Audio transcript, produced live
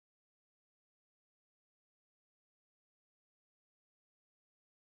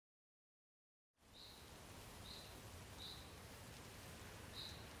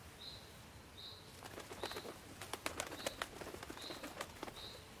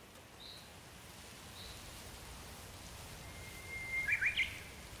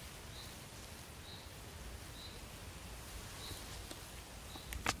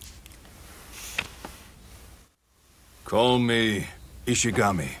Call me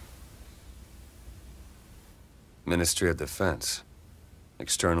Ishigami. Ministry of Defense.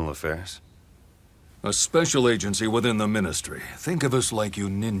 External Affairs. A special agency within the ministry. Think of us like you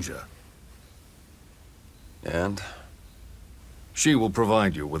ninja. And? She will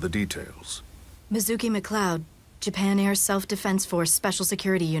provide you with the details. Mizuki McLeod, Japan Air Self-Defense Force Special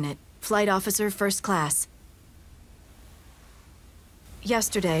Security Unit. Flight Officer, First Class.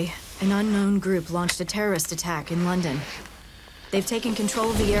 Yesterday, an unknown group launched a terrorist attack in London. They've taken control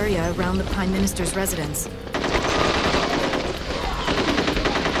of the area around the Prime Minister's residence.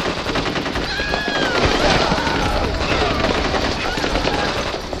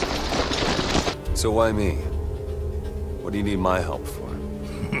 So why me? What do you need my help for?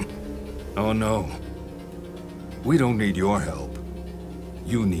 Oh no. We don't need your help.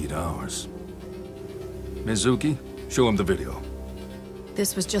 You need ours. Mizuki, show him the video.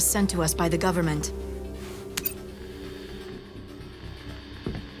 This was just sent to us by the government.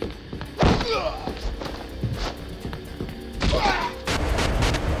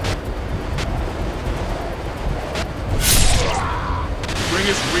 Bring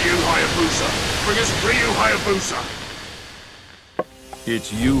us Ryu Hayabusa! Bring us Ryu Hayabusa!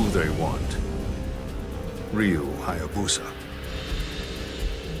 It's you they want. Ryu Hayabusa.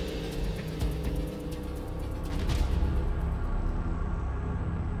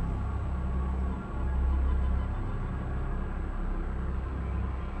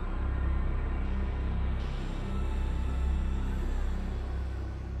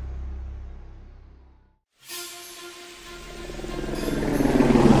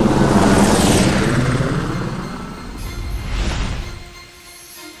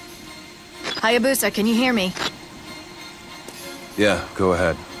 Hayabusa, can you hear me? Yeah, go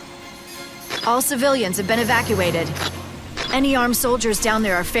ahead. All civilians have been evacuated. Any armed soldiers down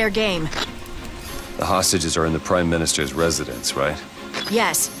there are fair game. The hostages are in the Prime Minister's residence, right?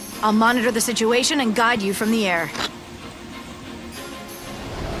 Yes. I'll monitor the situation and guide you from the air.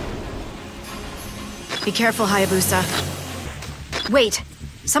 Be careful, Hayabusa. Wait!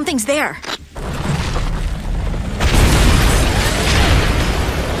 Something's there!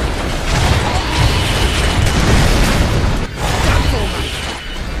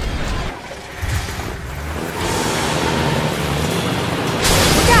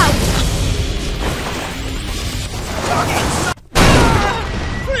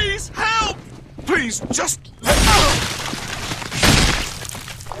 Just...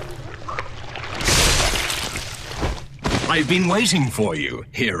 I've been waiting for you,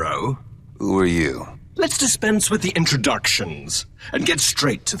 hero. Who are you? Let's dispense with the introductions and get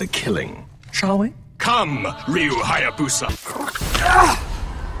straight to the killing, shall we? Come, Ryu Hayabusa.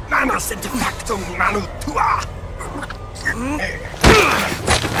 Mana Centifactum Manu Tua!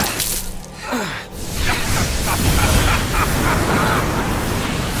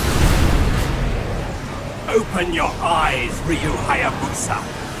 Open your eyes, Ryu Hayabusa!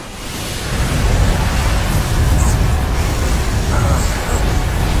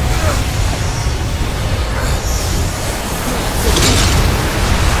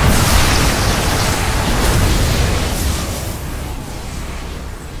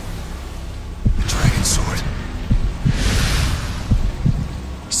 The Dragon Sword.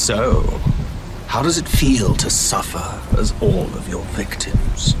 So, how does it feel to suffer as all of your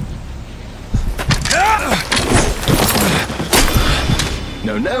victims?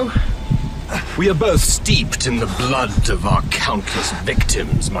 No, no. We are both steeped in the blood of our countless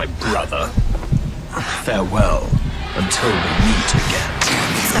victims, my brother. Farewell, until we meet again.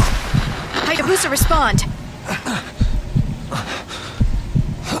 Hayabusa, respond!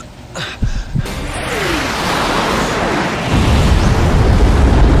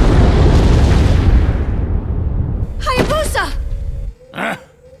 Hayabusa!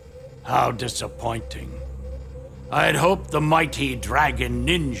 How disappointing. I had hoped the mighty dragon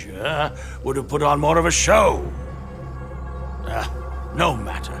ninja would have put on more of a show. No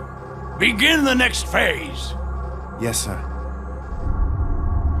matter. Begin the next phase. Yes, sir.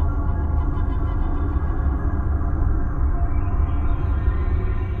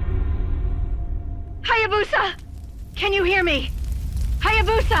 Hayabusa! Can you hear me?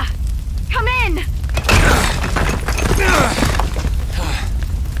 Hayabusa! Come in!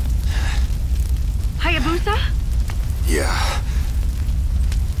 Hayabusa? Yeah.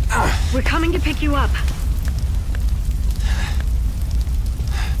 We're coming to pick you up.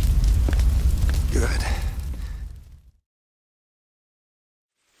 Good.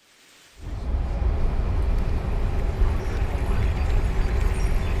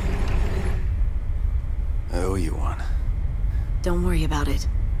 I owe you one. Don't worry about it.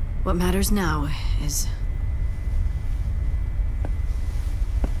 What matters now is...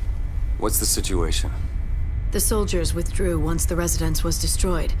 What's the situation? The soldiers withdrew once the residence was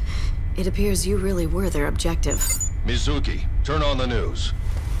destroyed. It appears you really were their objective. Mizuki, turn on the news.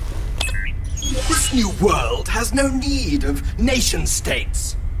 This new world has no need of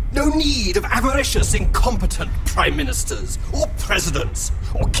nation-states. No need of avaricious, incompetent prime ministers, or presidents,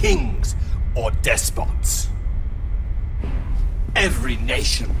 or kings, or despots. Every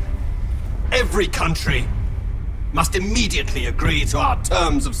nation, every country, must immediately agree to our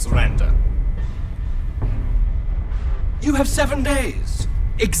terms of surrender. You have 7 days.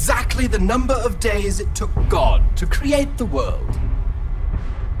 Exactly the number of days it took God to create the world.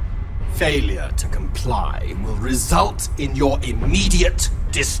 Failure to comply will result in your immediate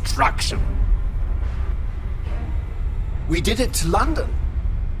destruction. We did it to London,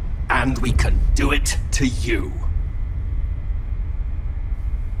 and we can do it to you.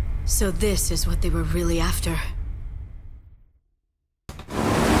 So this is what they were really after.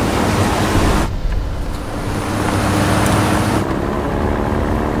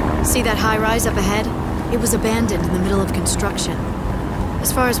 See that high-rise up ahead? It was abandoned in the middle of construction.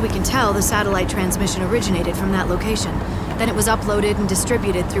 As far as we can tell, the satellite transmission originated from that location. Then it was uploaded and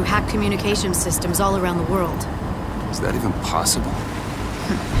distributed through hacked communication systems all around the world. Is that even possible?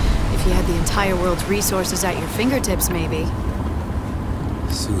 If you had the entire world's resources at your fingertips, maybe.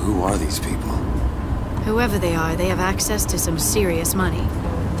 So who are these people? Whoever they are, they have access to some serious money.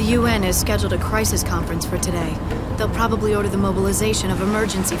 The UN has scheduled a crisis conference for today. They'll probably order the mobilization of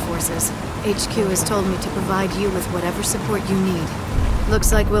emergency forces. HQ has told me to provide you with whatever support you need.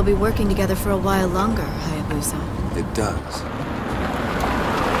 Looks like we'll be working together for a while longer, Hayabusa. It does.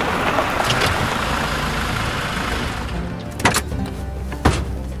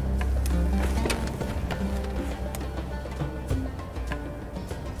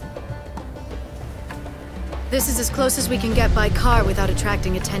 This is as close as we can get by car without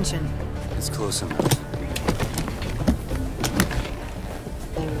attracting attention. It's close enough.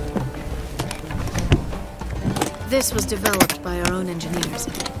 This was developed by our own engineers.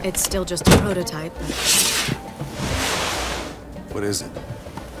 It's still just a prototype. What is it?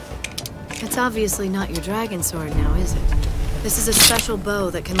 It's obviously not your dragon sword now, is it? This is a special bow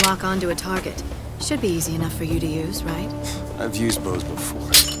that can lock onto a target. Should be easy enough for you to use, right? I've used bows before.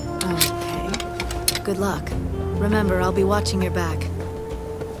 Okay. Good luck. Remember, I'll be watching your back.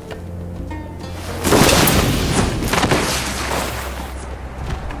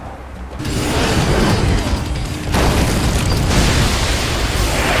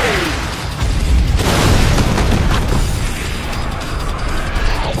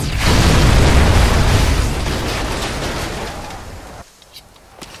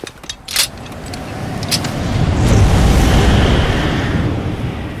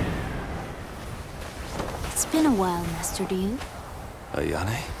 It's been a while, Master Ryu.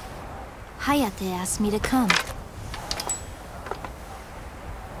 Ayane? Hayate asked me to come.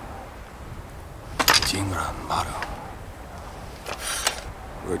 Jinran Maru.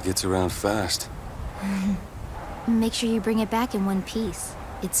 Word gets around fast. Make sure you bring it back in one piece.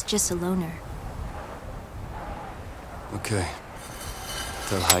 It's just a loaner. Okay.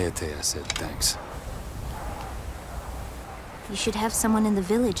 Tell Hayate I said thanks. You should have someone in the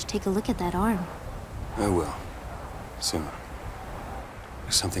village take a look at that arm. I will. Soon.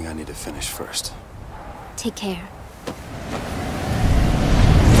 There's something I need to finish first. Take care.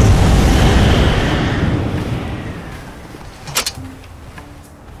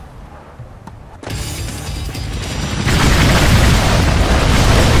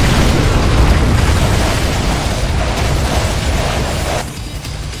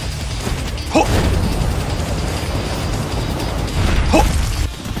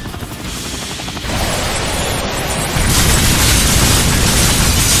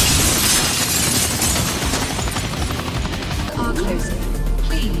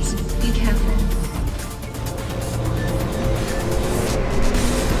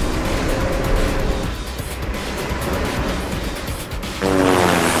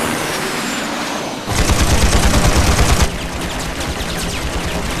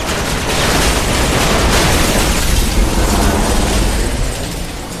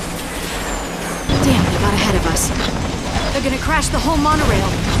 Crash the whole monorail.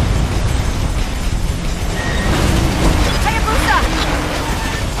 Hayabusa!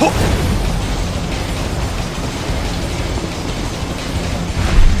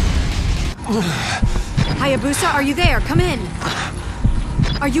 Hayabusa, are you there? Come in.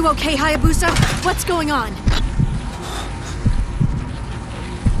 Are you okay, Hayabusa? What's going on?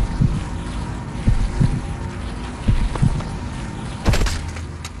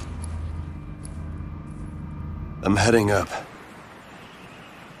 I'm heading up.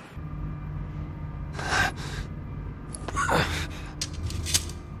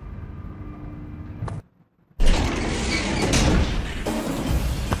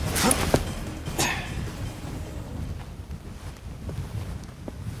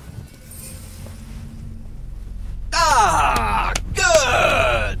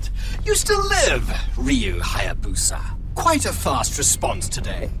 Ryu Hayabusa. Quite a fast response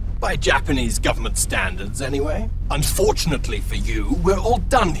today. By Japanese government standards, anyway. Unfortunately for you, we're all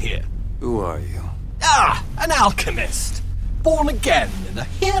done here. Who are you? Ah, an alchemist. Born again in the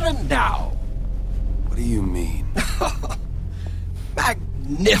here and now. What do you mean?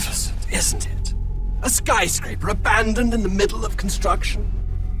 Magnificent, isn't it? A skyscraper abandoned in the middle of construction.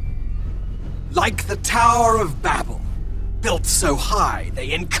 Like the Tower of Babel. Built so high,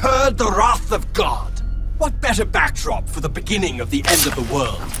 they incurred the wrath of God. What better backdrop for the beginning of the end of the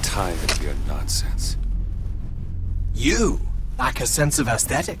world? I'm tired of your nonsense. You lack a sense of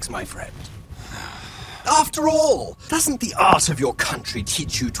aesthetics, my friend. After all, doesn't the art of your country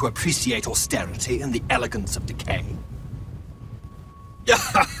teach you to appreciate austerity and the elegance of decay?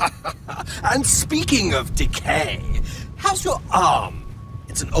 And speaking of decay, how's your arm?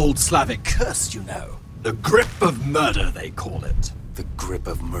 It's an old Slavic curse, you know. The grip of murder, they call it. The grip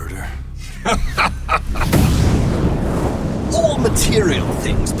of murder? All material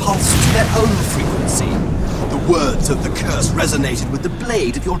things pulse to their own frequency. The words of the curse resonated with the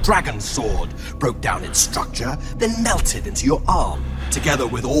blade of your dragon sword, broke down its structure, then melted into your arm, together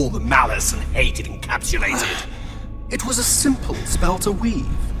with all the malice and hate it encapsulated. It was a simple spell to weave.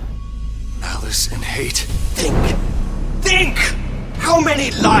 Malice and hate. Think! Think! How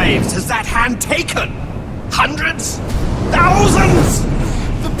many lives has that hand taken? Hundreds? Thousands?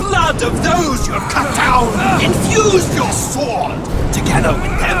 The blood of those you have cut down infused your sword, together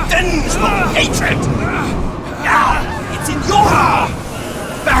with their vengeful hatred. Now, it's in your arm.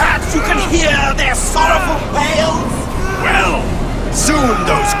 Perhaps you can hear their sorrowful wails? Well, soon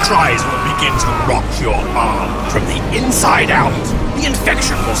those cries will begin to rock your arm from the inside out. The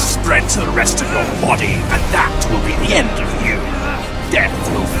infection will spread to the rest of your body, and that will be the end of you. Death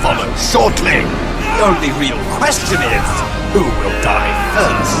will follow shortly. The only real question is, who will die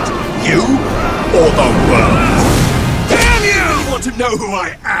first? You or the world? Damn you! You want to know who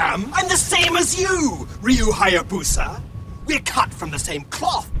I am? I'm the same as you, Ryu Hayabusa. We're cut from the same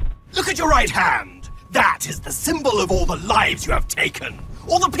cloth. Look at your right hand. That is the symbol of all the lives you have taken,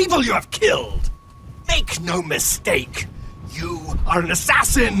 all the people you have killed. Make no mistake, you are an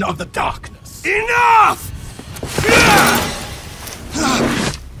assassin of the darkness. Enough!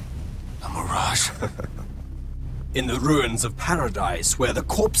 A mirage. In the ruins of paradise, where the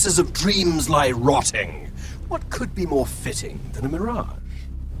corpses of dreams lie rotting, what could be more fitting than a mirage?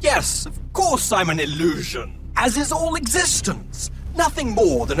 Yes, of course I'm an illusion, as is all existence. Nothing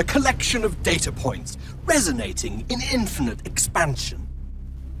more than a collection of data points, resonating in infinite expansion.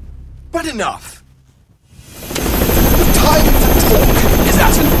 But enough. The time to talk is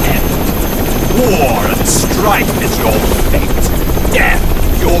at an end. War and strife is your fate. Death,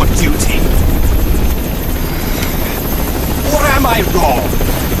 your duty. Or am I wrong?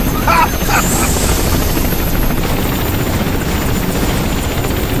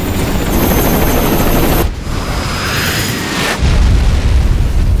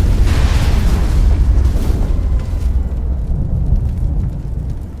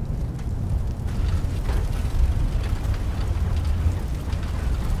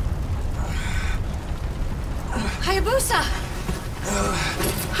 Hayabusa!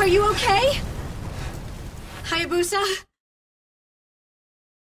 Are you okay? Hayabusa?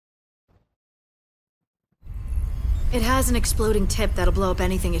 It has an exploding tip that'll blow up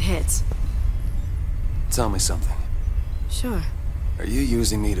anything it hits. Tell me something. Sure. Are you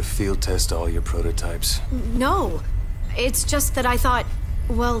using me to field test all your prototypes? No. It's just that I thought,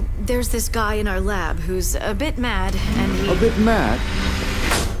 well, there's this guy in our lab who's a bit mad, and he... A bit mad?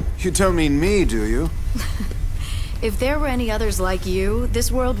 You don't mean me, do you? If there were any others like you,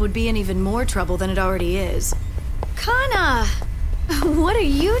 this world would be in even more trouble than it already is. Kana! What are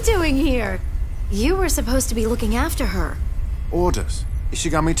you doing here? You were supposed to be looking after her. Orders.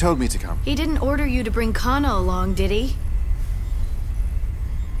 Ishigami told me to come. He didn't order you to bring Kana along, did he?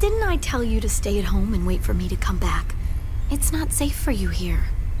 Didn't I tell you to stay at home and wait for me to come back? It's not safe for you here.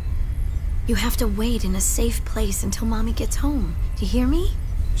 You have to wait in a safe place until Mommy gets home. Do you hear me?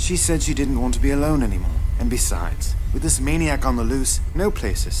 She said she didn't want to be alone anymore. And besides, with this maniac on the loose, no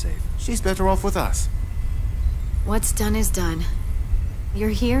place is safe. She's better off with us. What's done is done. You're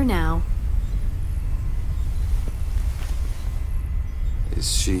here now.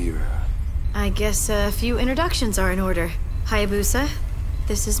 Is she your... I guess a few introductions are in order. Hayabusa,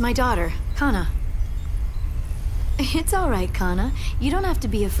 this is my daughter, Kana. It's all right, Kana. You don't have to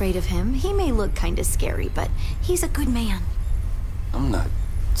be afraid of him. He may look kinda scary, but he's a good man. I'm not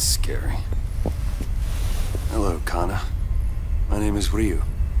scary. Hello, Kana. My name is Ryu.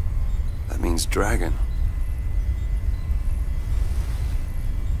 That means dragon.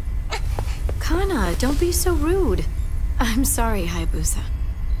 Kana, don't be so rude. I'm sorry, Hayabusa.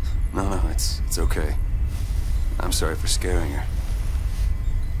 No, it's okay. I'm sorry for scaring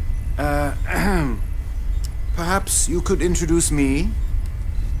her. Perhaps you could introduce me?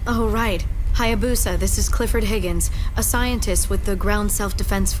 Oh, right. Hayabusa, this is Clifford Higgins, a scientist with the Ground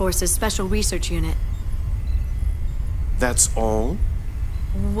Self-Defense Force's Special Research Unit. That's all?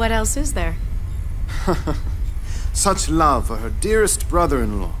 What else is there? Such love for her dearest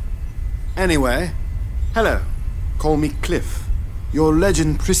brother-in-law. Anyway, hello. Call me Cliff. Your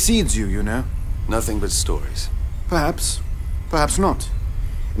legend precedes you, you know. Nothing but stories. Perhaps. Perhaps not.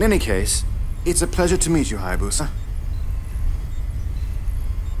 In any case, it's a pleasure to meet you, Hayabusa.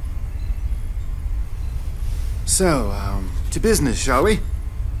 So, to business, shall we?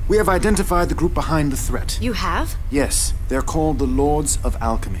 We have identified the group behind the threat. You have? Yes, they're called the Lords of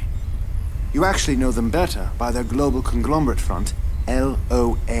Alchemy. You actually know them better by their global conglomerate front,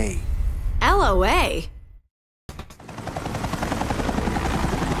 LOA. LOA?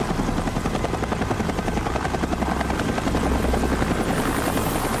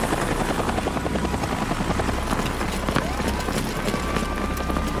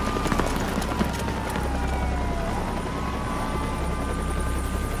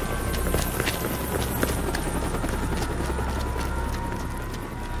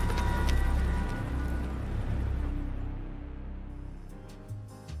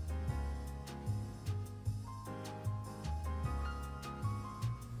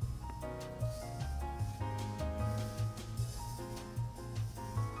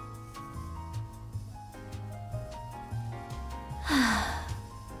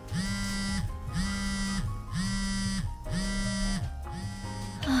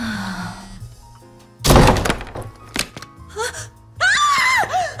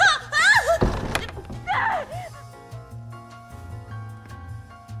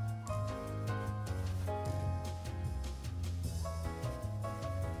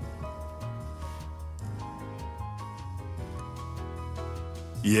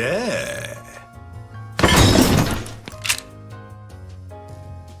 Yeah.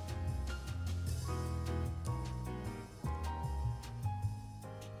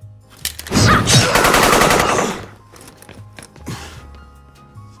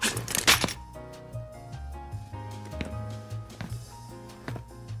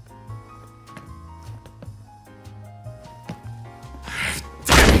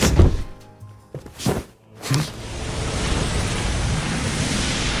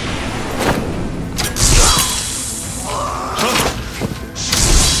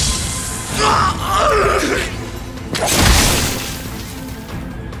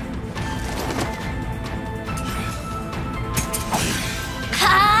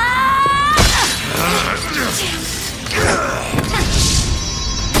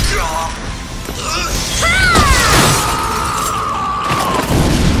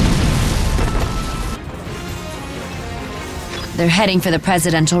 They're heading for the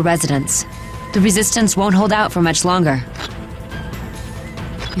presidential residence. The resistance won't hold out for much longer.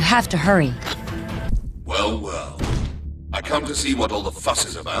 You have to hurry. Well, well. I come to see what all the fuss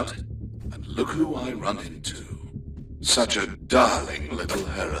is about. And look who I run into. Such a darling little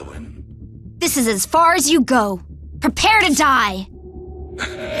heroine. This is as far as you go. Prepare to die!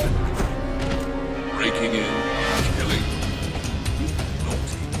 Breaking in, killing.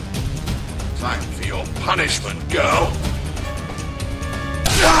 Naughty. Time for your punishment, girl.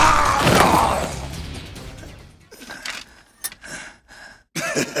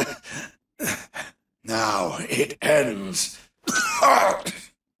 Now it ends.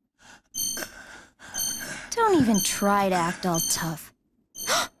 Don't even try to act all tough.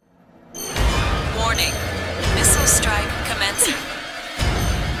 Warning. Missile strike commencing.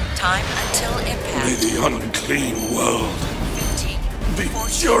 Time until impact. May the unclean world 15, be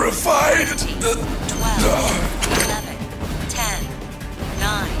 14, purified. 13, 12, 11, 10,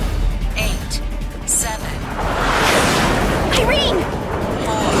 9, 8, 7, Irene!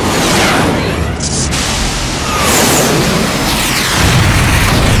 4,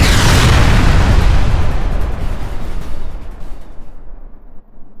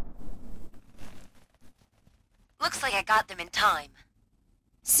 Looks like I got them in time.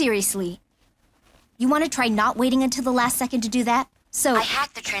 Seriously. You want to try not waiting until the last second to do that? So... I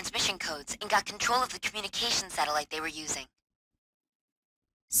hacked the transmission codes and got control of the communication satellite they were using.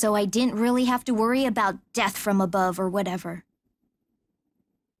 So I didn't really have to worry about death from above or whatever.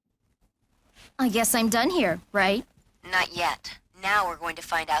 I guess I'm done here, right? Not yet. Now we're going to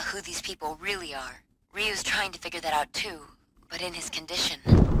find out who these people really are. Ryu's trying to figure that out too, but in his condition.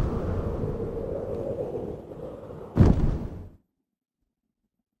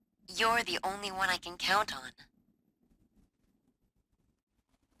 you're the only one I can count on.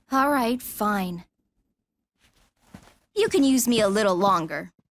 All right, fine. You can use me a little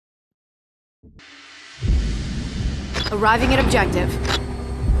longer. Arriving at objective.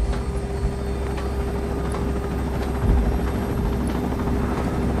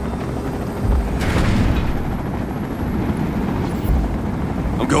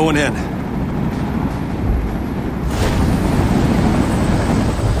 I'm going in.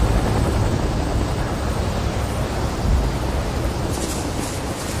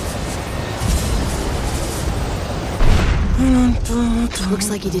 Looks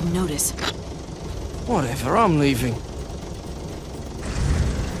like he didn't notice. Whatever, I'm leaving.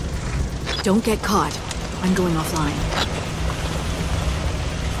 Don't get caught. I'm going offline.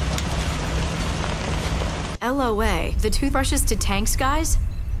 LOA, the toothbrushes to tanks guys?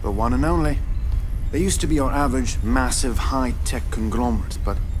 The one and only. They used to be your average, massive, high-tech conglomerate,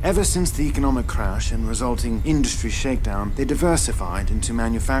 but ever since the economic crash and resulting industry shakedown, they diversified into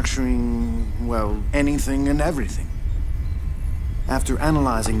manufacturing, well, anything and everything. After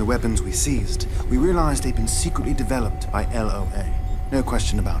analyzing the weapons we seized, we realized they'd been secretly developed by LOA. No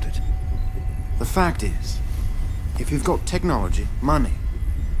question about it. The fact is, if you've got technology, money,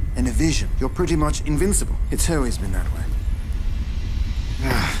 and a vision, you're pretty much invincible. It's always been that way.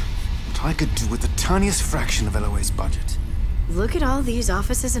 What I could do with the tiniest fraction of LOA's budget. Look at all these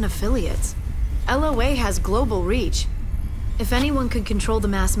offices and affiliates. LOA has global reach. If anyone could control the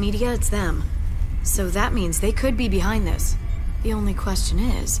mass media, it's them. So that means they could be behind this. The only question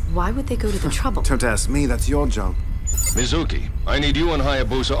is, why would they go to the trouble? Don't ask me, that's your job. Mizuki, I need you and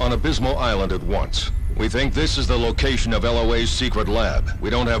Hayabusa on Abysmal Island at once. We think this is the location of LOA's secret lab. We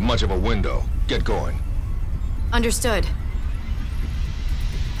don't have much of a window. Get going. Understood.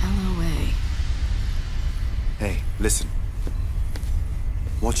 LOA. Hey, listen.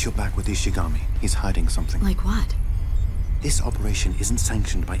 Watch your back with Ishigami. He's hiding something. Like what? This operation isn't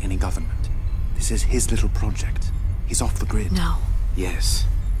sanctioned by any government. This is his little project. He's off the grid. No. Yes.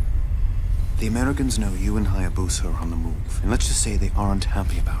 The Americans know you and Hayabusa are on the move, and let's just say they aren't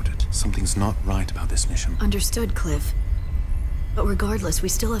happy about it. Something's not right about this mission. Understood, Cliff. But regardless, we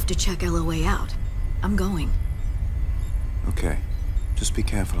still have to check LOA out. I'm going. Okay. Just be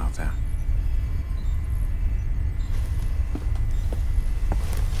careful out there.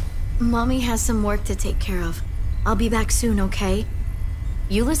 Mommy has some work to take care of. I'll be back soon, okay?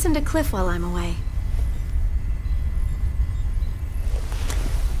 You listen to Cliff while I'm away.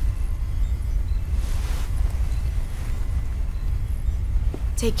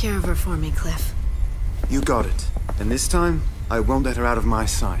 Take care of her for me, Cliff. You got it. And this time, I won't let her out of my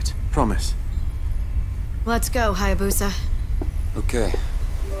sight. Promise. Let's go, Hayabusa. Okay.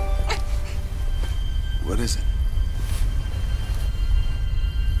 What is it?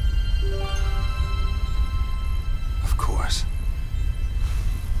 Of course.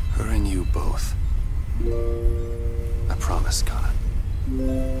 Her and you both. I promise, Kana.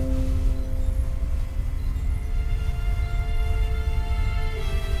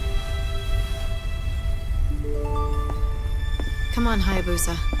 Come on,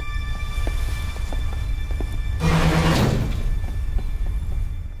 Hayabusa.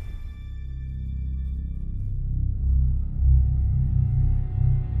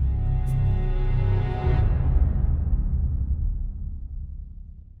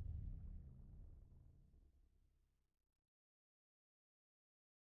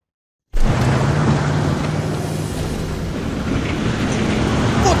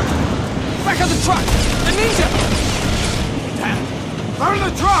 Back of the truck! The ninja! They're in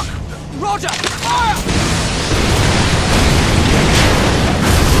the truck! Roger! Fire!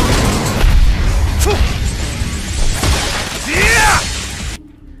 Yeah!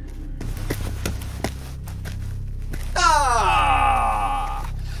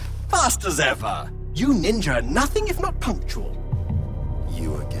 Ah! Fast as ever. You ninja are nothing if not punctual.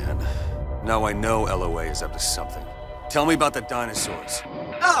 You again. Now I know LOA is up to something. Tell me about the dinosaurs.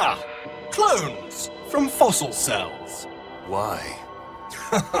 Ah! Clones from fossil cells. Why?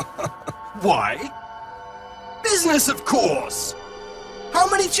 Why? Business, of course! How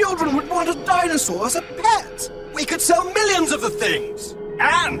many children would want a dinosaur as a pet? We could sell millions of the things!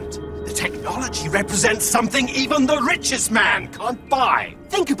 And the technology represents something even the richest man can't buy.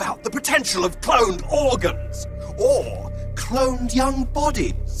 Think about the potential of cloned organs, or cloned young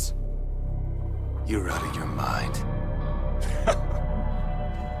bodies. You're out of your mind.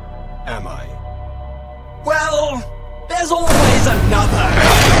 Am I? Well, there's always another.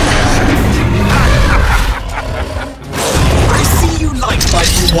 I see you like my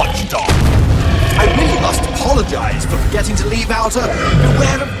watchdog. I really must apologize apologize for forgetting to leave out a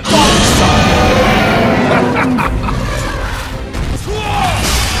beware of dog sign.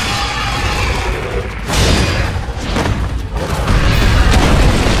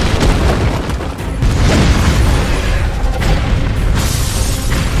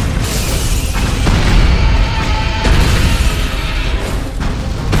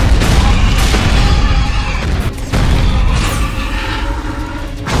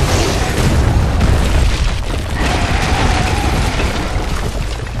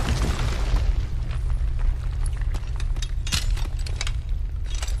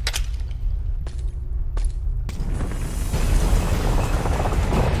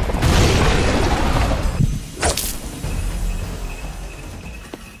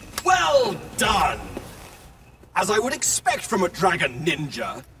 As I would expect from a dragon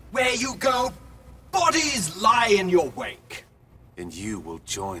ninja, where you go, bodies lie in your wake. And you will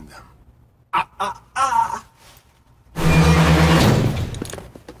join them.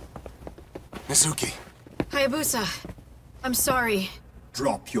 Mizuki. Hayabusa, I'm sorry.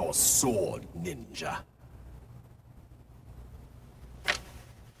 Drop your sword, ninja.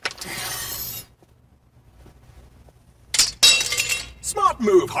 Smart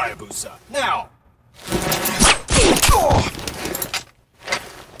move, Hayabusa. Now.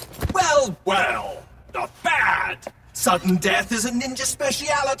 Well, well, not bad. Sudden death is a ninja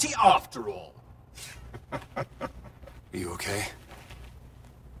speciality after all. Are you okay?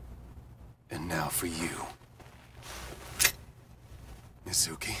 And now for you,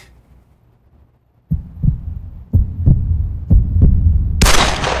 Mizuki.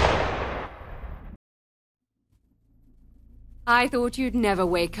 I thought you'd never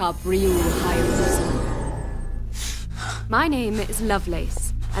wake up, Ryu Hayabusa. My name is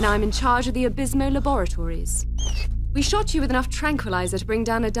Lovelace, and I'm in charge of the Abysmo Laboratories. We shot you with enough tranquilizer to bring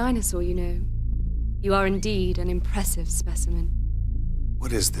down a dinosaur, you know. You are indeed an impressive specimen.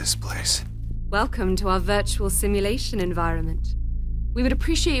 What is this place? Welcome to our virtual simulation environment. We would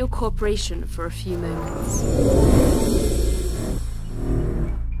appreciate your cooperation for a few moments.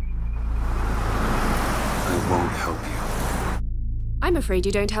 I won't help you. I'm afraid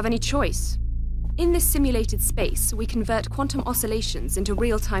you don't have any choice. In this simulated space, we convert quantum oscillations into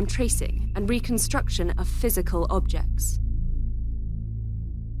real-time tracing and reconstruction of physical objects.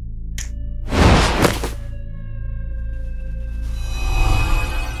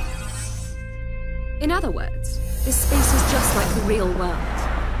 In other words, this space is just like the real world.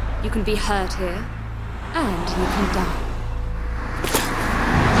 You can be hurt here, and you can die.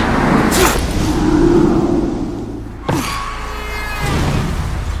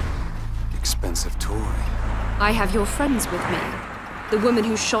 Expensive toy. I have your friends with me. The woman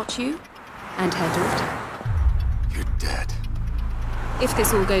who shot you, and her daughter. You're dead. If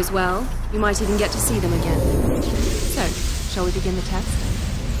this all goes well, you might even get to see them again. So, shall we begin the test?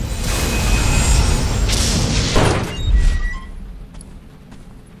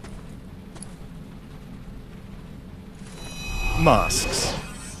 Masks.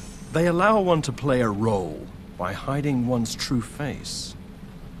 They allow one to play a role by hiding one's true face.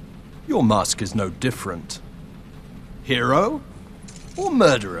 Your mask is no different. Hero or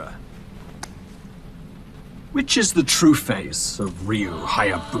murderer? Which is the true face of Ryu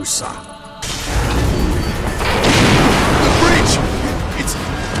Hayabusa? The bridge! It's...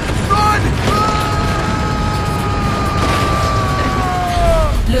 Run!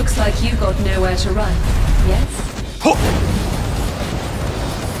 Looks like you got nowhere to run, yes?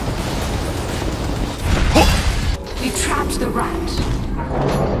 We trapped the rat.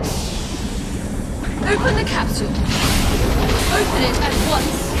 Open the capsule. Open it at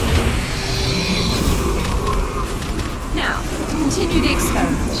once. Now, continue the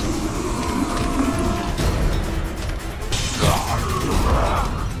experiment.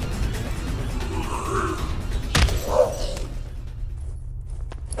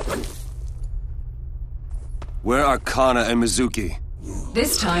 Where are Kana and Mizuki?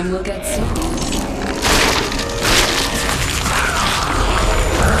 This time we'll get serious.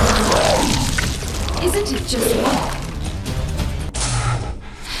 Isn't it just one?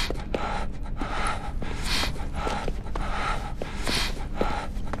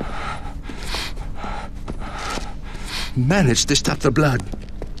 Managed to stop the blood.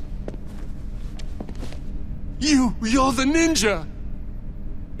 You're the ninja!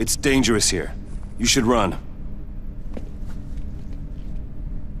 It's dangerous here. You should run.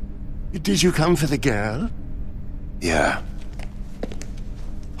 Did you come for the girl? Yeah.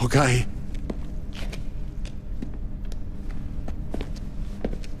 Okay.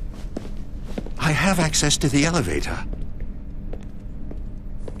 I have access to the elevator.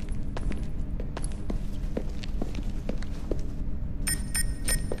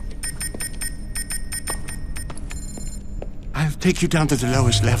 I'll take you down to the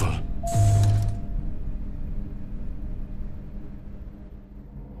lowest level.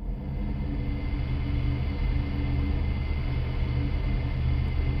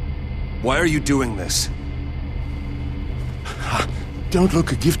 Why are you doing this? Don't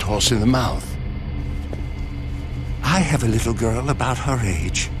look a gift horse in the mouth. I have a little girl about her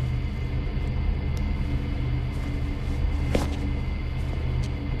age.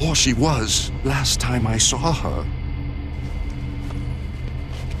 Or she was last time I saw her.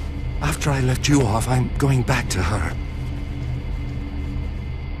 After I let you off, I'm going back to her.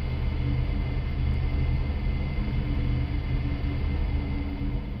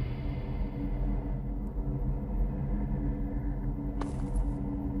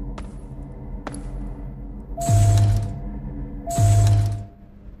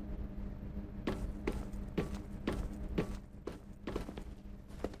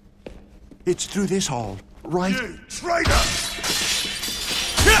 It's through this hall, right? You traitor!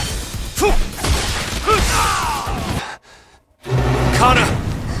 Kana!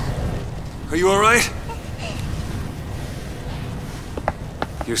 Are you alright?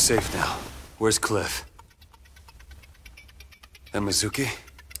 You're safe now. Where's Cliff? And Mizuki?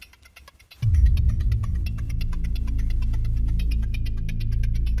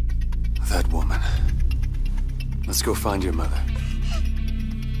 That woman. Let's go find your mother.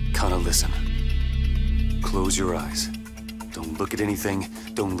 Kana, listen. Close your eyes. Don't look at anything.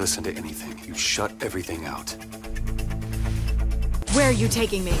 Don't listen to anything. You shut everything out. Where are you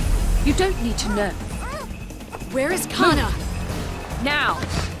taking me? You don't need to know. Where is Kana? Now!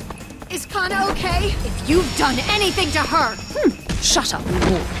 Is Kana okay? If you've done anything to her! Shut up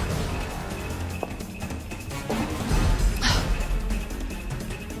and walk.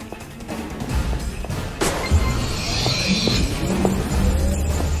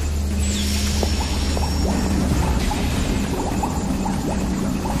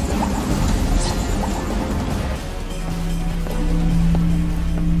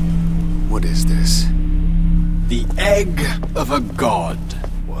 What is this? The egg of a god.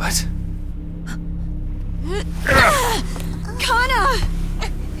 What? Kana!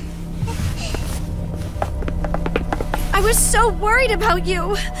 I was so worried about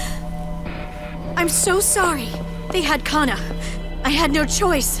you! I'm so sorry. They had Kana. I had no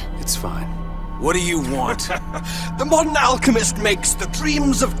choice. It's fine. What do you want? The modern alchemist makes the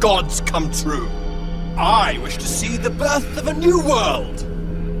dreams of gods come true. I wish to see the birth of a new world.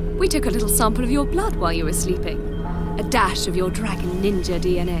 We took a little sample of your blood while you were sleeping. A dash of your dragon ninja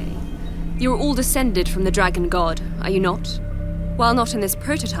DNA. You are all descended from the dragon god, are you not? While not in this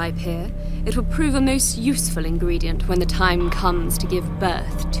prototype here, it will prove a most useful ingredient when the time comes to give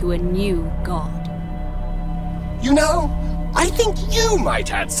birth to a new god. You know, I think you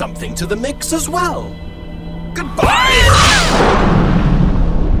might add something to the mix as well. Goodbye!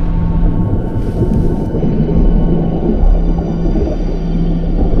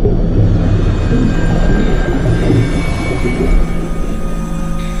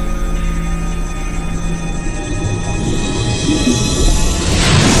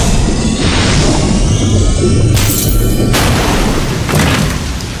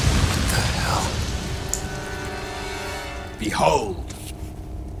 Behold,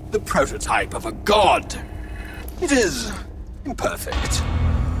 the prototype of a god. It is imperfect.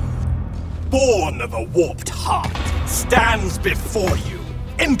 Born of a warped heart, stands before you,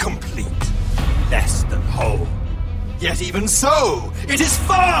 incomplete, less than whole. Yet even so, it is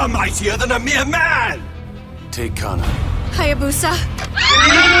far mightier than a mere man! Take Kana. Hayabusa.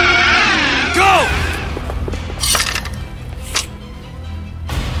 Go!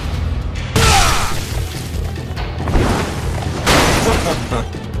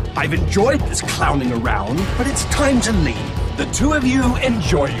 I've enjoyed this clowning around, but it's time to leave. The two of you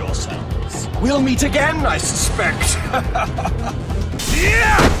enjoy yourselves. We'll meet again, I suspect.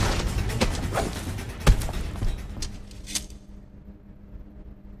 Yeah!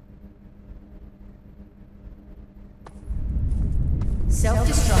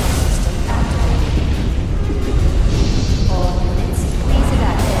 Self-destruct system activated. All units, please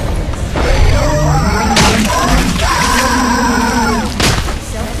evacuate.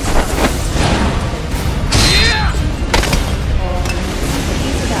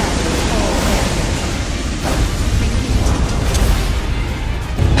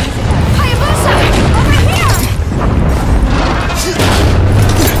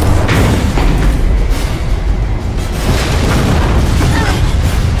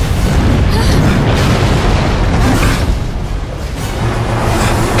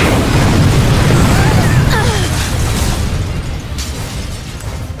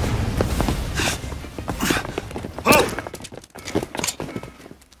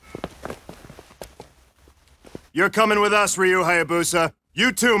 You're coming with us, Ryu Hayabusa.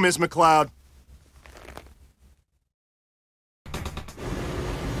 You too, Ms. McLeod.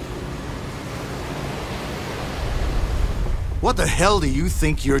 What the hell do you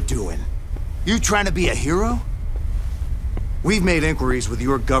think you're doing? You trying to be a hero? We've made inquiries with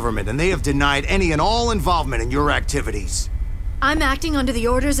your government, and they have denied any and all involvement in your activities. I'm acting under the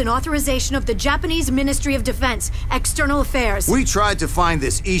orders and authorization of the Japanese Ministry of Defense, External Affairs. We tried to find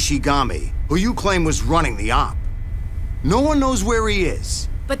this Ishigami, who you claim was running the op. No one knows where he is.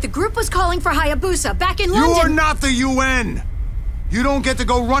 But the group was calling for Hayabusa back in London. You're not the UN! You don't get to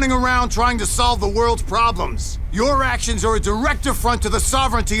go running around trying to solve the world's problems. Your actions are a direct affront to the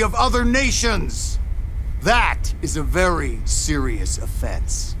sovereignty of other nations. That is a very serious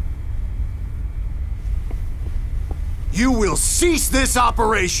offense. You will cease this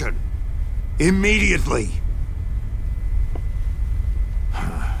operation immediately.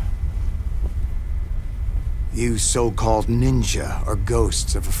 You so-called ninja are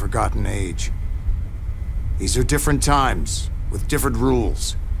ghosts of a forgotten age. These are different times, with different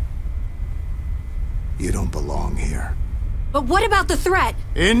rules. You don't belong here. But what about the threat?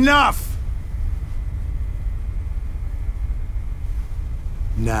 Enough!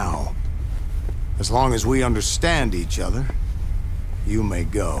 Now, as long as we understand each other, you may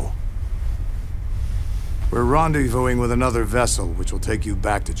go. We're rendezvousing with another vessel, which will take you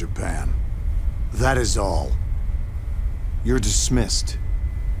back to Japan. That is all. You're dismissed.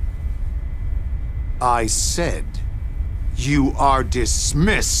 I said, you are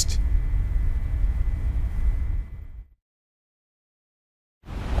dismissed!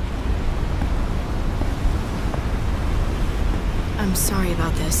 I'm sorry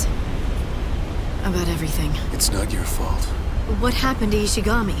about this. About everything. It's not your fault. What happened to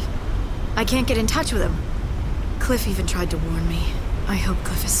Ishigami? I can't get in touch with him. Cliff even tried to warn me. I hope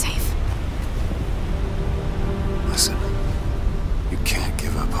Cliff is safe. Listen, you can't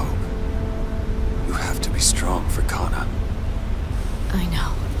give up hope. You have to be strong for Kana. I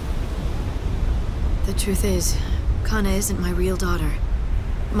know. The truth is, Kana isn't my real daughter.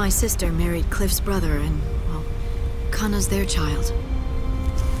 My sister married Cliff's brother, and, well, Kana's their child.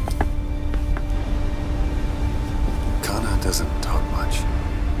 Kana doesn't talk much.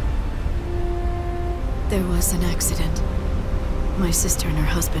 There was an accident. My sister and her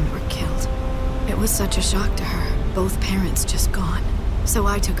husband were killed. It was such a shock to her. Both parents just gone. So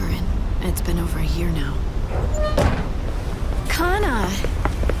I took her in. It's been over a year now. Kana!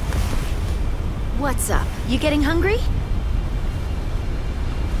 What's up? You getting hungry?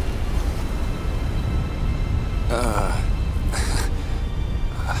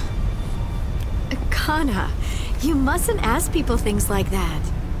 Kana, you mustn't ask people things like that.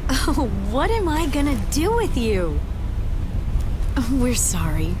 Oh, what am I gonna do with you? We're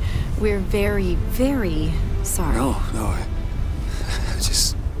sorry. We're very, very sorry. No, I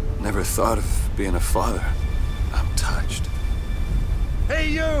just never thought of being a father. I'm touched. Hey,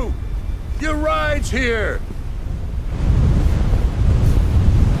 you! Your ride's here!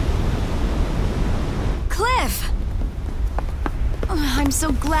 Cliff! Oh, I'm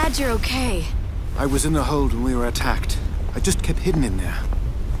so glad you're okay. I was in the hold when we were attacked. I just kept hidden in there.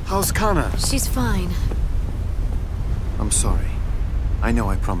 How's Kana? She's fine. I'm sorry. I know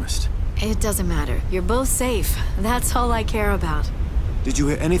I promised. It doesn't matter. You're both safe. That's all I care about. Did you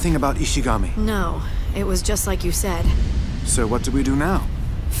hear anything about Ishigami? No. It was just like you said. So what do we do now?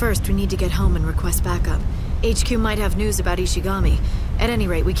 First, we need to get home and request backup. HQ might have news about Ishigami. At any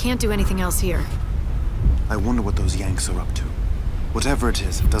rate, we can't do anything else here. I wonder what those Yanks are up to. Whatever it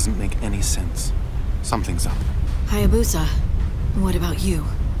is, it doesn't make any sense. Something's up. Hayabusa, what about you?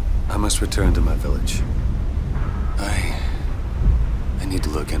 I must return to my village. I need to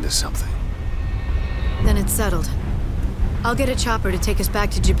look into something. Then it's settled. I'll get a chopper to take us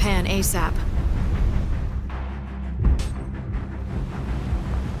back to Japan ASAP.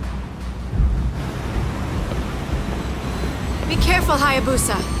 Be careful,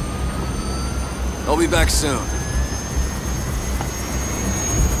 Hayabusa. I'll be back soon.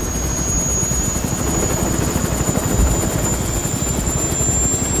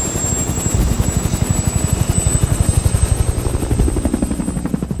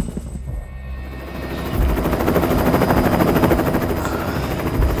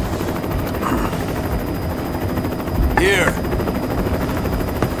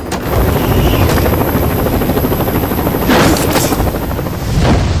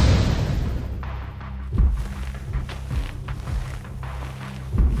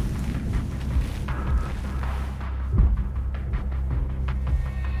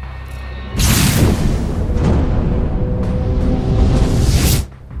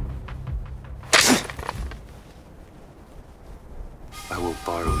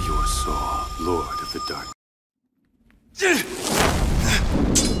 your soul, Lord of the Dark.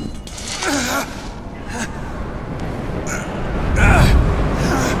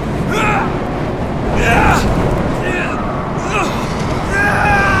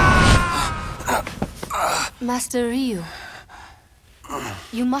 Master Ryu,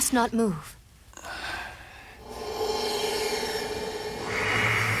 you must not move.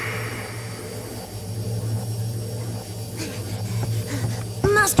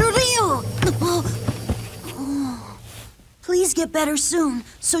 Master Ryu! Please get better soon,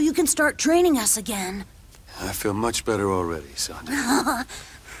 so you can start training us again. I feel much better already, Sanji.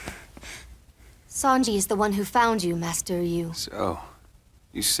 Sanji is the one who found you, Master Ryu. So,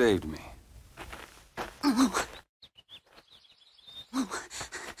 you saved me.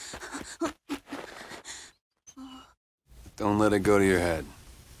 Don't let it go to your head.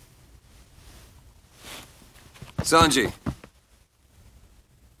 Sanji!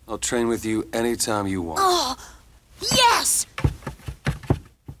 I'll train with you anytime you want. Oh, yes!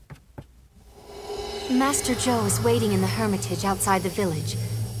 Master Joe is waiting in the hermitage outside the village.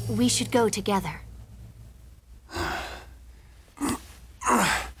 We should go together.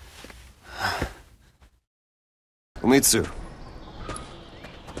 Umitsu.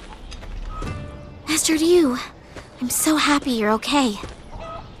 Master Ryu, I'm so happy you're okay.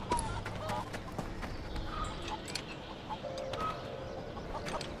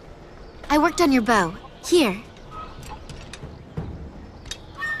 I worked on your bow. Here.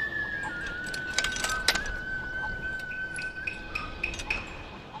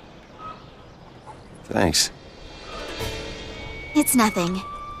 Thanks. It's nothing.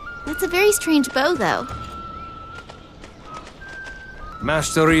 That's a very strange bow, though.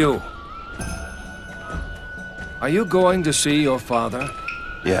 Master Ryu, are you going to see your father?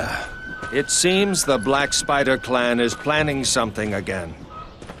 Yeah. It seems the Black Spider clan is planning something again.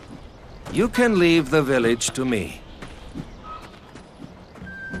 You can leave the village to me.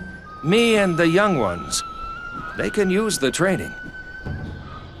 Me and the young ones. They can use the training.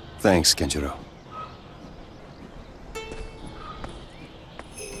 Thanks, Kenjiro.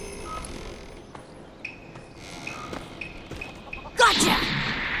 Gotcha!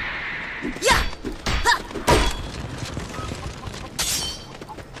 Yeah!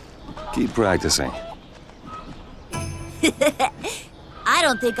 Keep practicing. I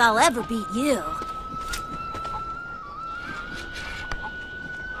don't think I'll ever beat you.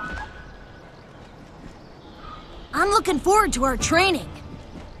 I'm looking forward to our training.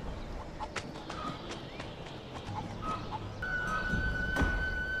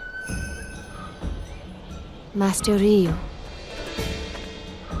 Master Ryu.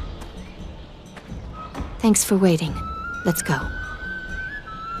 Thanks for waiting. Let's go.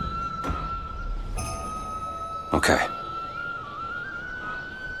 Okay.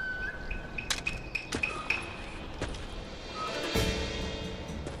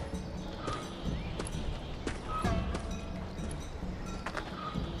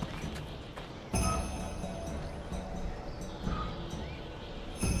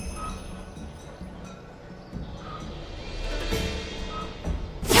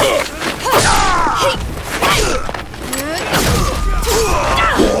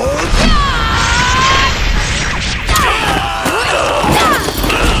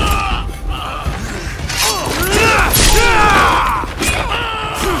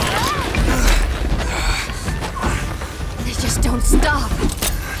 They just don't stop.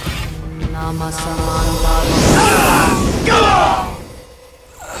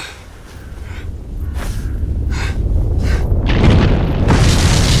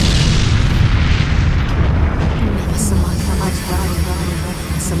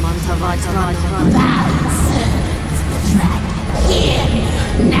 Here,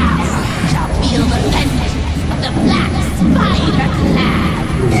 now, shall feel the vengeance of the Black Spider Clan!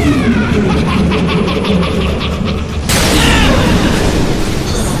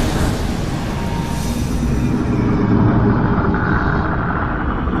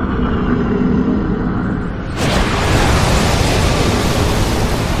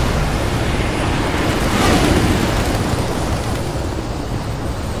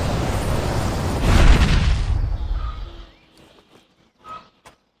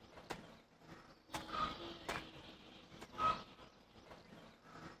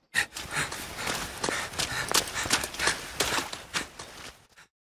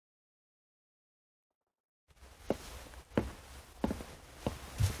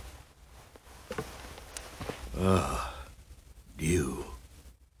 You.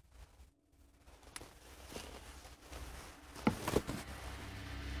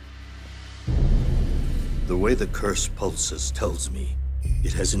 The way the curse pulses tells me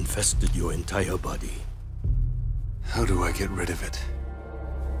It has infested your entire body. How do I get rid of it?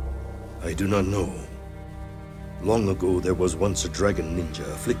 I do not know. Long ago, there was once a dragon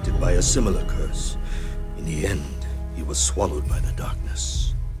ninja afflicted by a similar curse. In the end, he was swallowed by the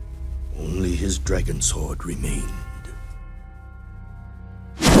darkness. Only his dragon sword remained.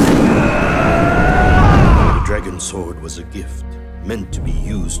 The dragon sword was a gift, meant to be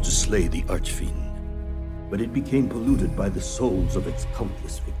used to slay the archfiend. But it became polluted by the souls of its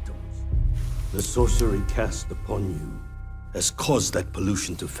countless victims. The sorcery cast upon you has caused that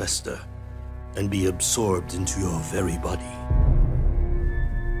pollution to fester and be absorbed into your very body.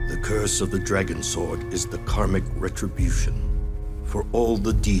 The curse of the dragon sword is the karmic retribution for all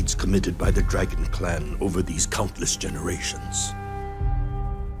the deeds committed by the dragon clan over these countless generations.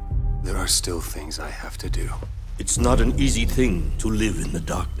 There are still things I have to do. It's not an easy thing to live in the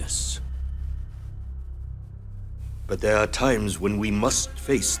darkness. But there are times when we must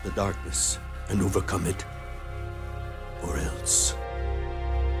face the darkness and overcome it, or else.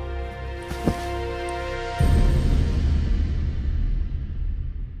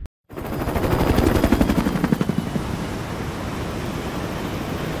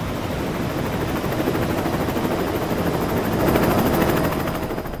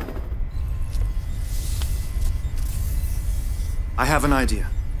 I have an idea.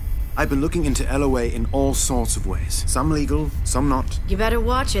 I've been looking into LOA in all sorts of ways. Some legal, some not. You better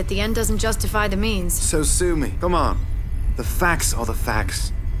watch it. The end doesn't justify the means. So sue me. Come on. The facts are the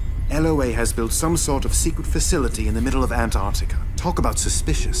facts. LOA has built some sort of secret facility in the middle of Antarctica. Talk about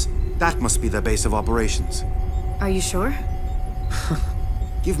suspicious. That must be their base of operations. Are you sure?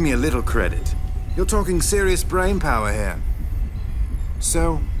 Give me a little credit. You're talking serious brain power here.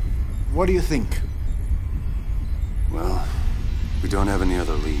 So, what do you think? Well, we don't have any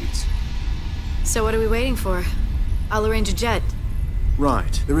other leads. So what are we waiting for? I'll arrange a jet.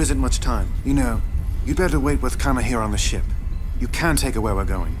 Right. There isn't much time. You know, you'd better wait with Kana here on the ship. You can take her where we're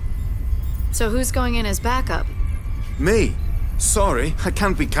going. So who's going in as backup? Me? Sorry, I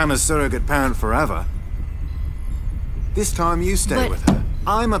can't be Kana's surrogate parent forever. This time you stay with her.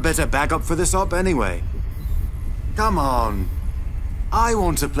 I'm a better backup for this op anyway. Come on. I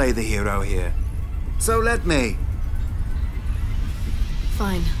want to play the hero here. So let me.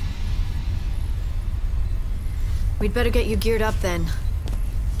 Fine. We'd better get you geared up then.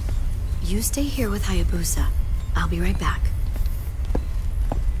 You stay here with Hayabusa. I'll be right back.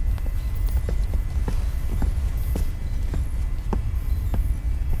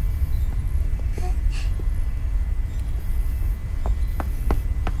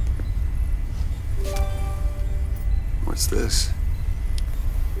 What's this?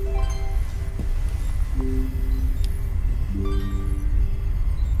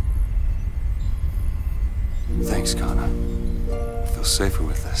 Thanks, Kana. I feel safer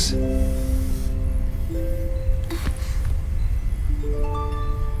with this.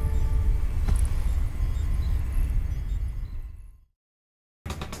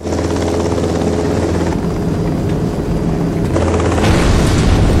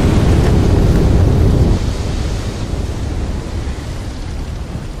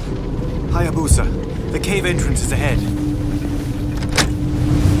 Hayabusa, the cave entrance is ahead.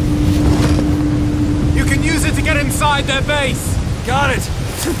 You can use it to get inside their base! Got it!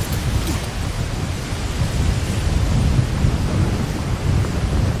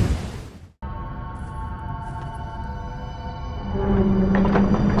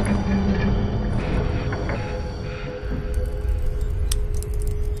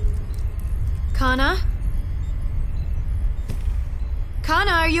 Kana?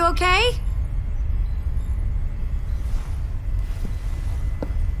 Kana, are you okay?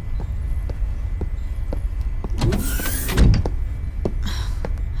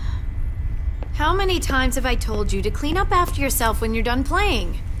 How many times have I told you to clean up after yourself when you're done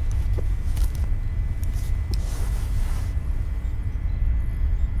playing?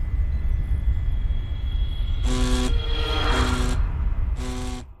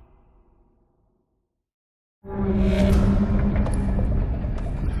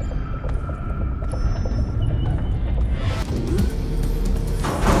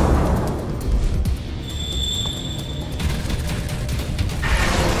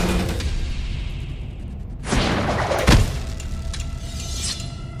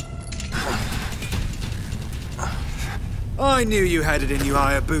 I knew you had it in you,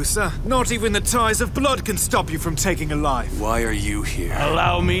 Hayabusa. Not even the ties of blood can stop you from taking a life. Why are you here?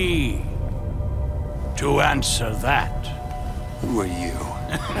 Allow me to answer that. Who are you?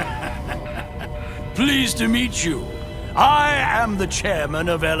 Pleased to meet you. I am the chairman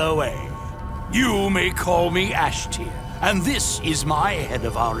of LOA. You may call me Ashtier. And this is my head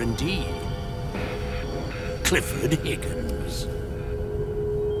of R&D, Clifford Higgins.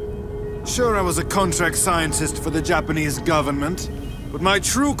 Sure, I was a contract scientist for the Japanese government, but my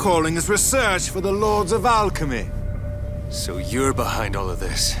true calling is research for the Lords of Alchemy. So you're behind all of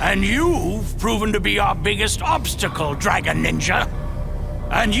this. And you've proven to be our biggest obstacle, Dragon Ninja.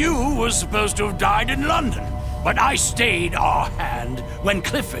 And you were supposed to have died in London. But I stayed our hand when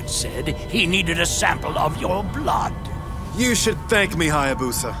Clifford said he needed a sample of your blood. You should thank me,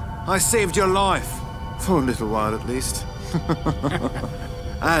 Hayabusa. I saved your life. For a little while, at least.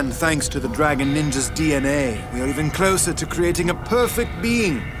 And thanks to the Dragon Ninja's DNA, we are even closer to creating a perfect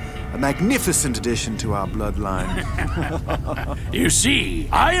being. A magnificent addition to our bloodline. You see,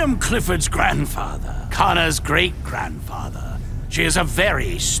 I am Clifford's grandfather, Kanna's great-grandfather. She is a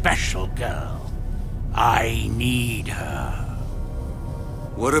very special girl. I need her.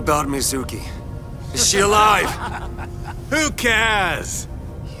 What about Mizuki? Is she alive? Who cares?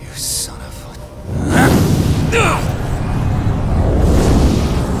 You son of a...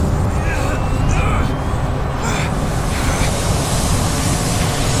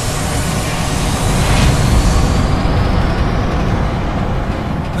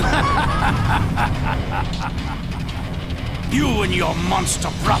 You and your monster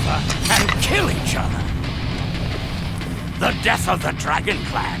brother can kill each other. The death of the Dragon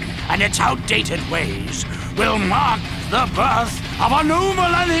Clan and its outdated ways will mark the birth of a new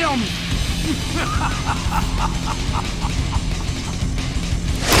millennium.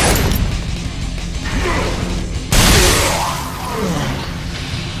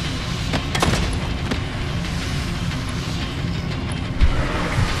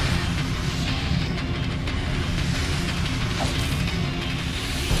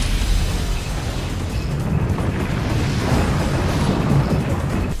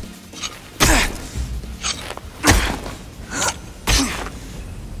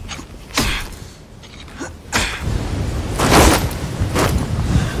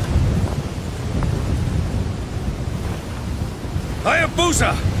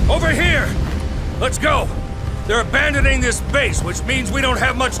 Hayabusa! Over here! Let's go! They're abandoning this base, which means we don't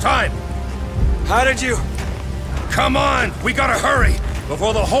have much time. How did you... Come on! We gotta hurry!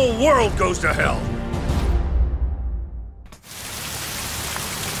 Before the whole world goes to hell!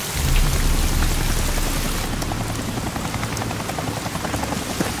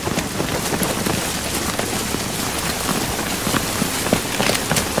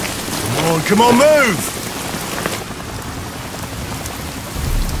 Come on, move!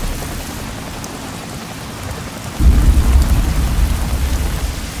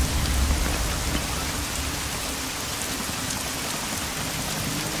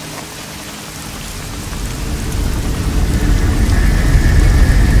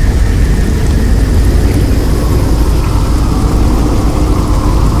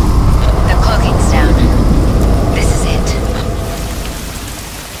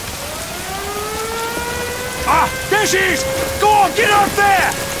 Go on, get up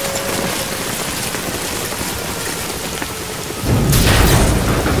there!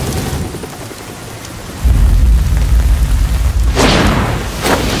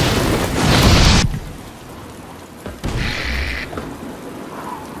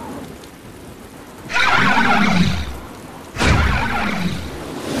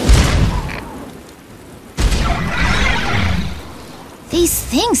 These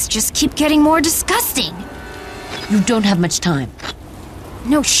things just keep getting more disgusting. You don't have much time.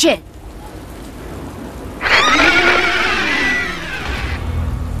 No shit.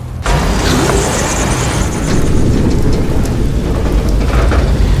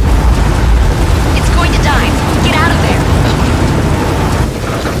 It's going to dive. Get out of there.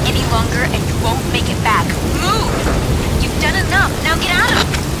 Any longer and you won't make it back. Move! You've done enough. Now get out of it.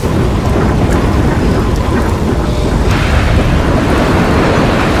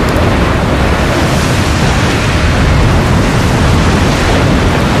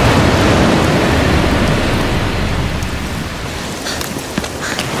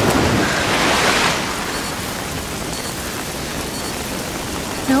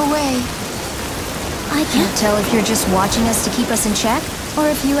 No way. I can't tell if you're just watching us to keep us in check, or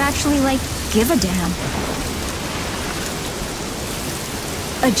if you actually, like, give a damn.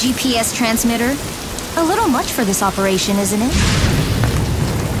 A GPS transmitter? A little much for this operation, isn't it?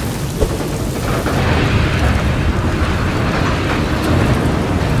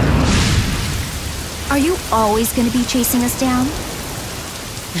 Are you always going to be chasing us down?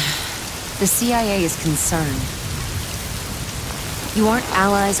 The CIA is concerned. You aren't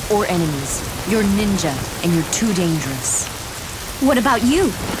allies or enemies. You're ninja, and you're too dangerous. What about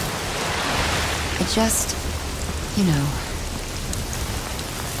you? You know,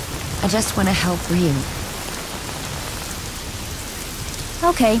 I just want to help Ryu.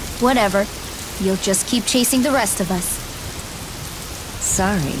 Okay, whatever. You'll just keep chasing the rest of us.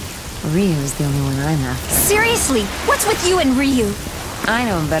 Sorry, Ryu's the only one I'm after. Seriously, what's with you and Ryu? I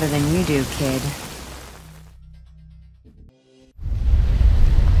know him better than you do, kid.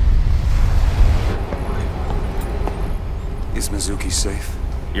 Is Mizuki safe?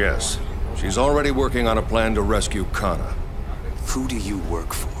 Yes. She's already working on a plan to rescue Kana. Who do you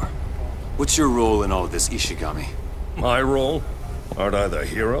work for? What's your role in all of this, Ishigami? My role? Aren't I the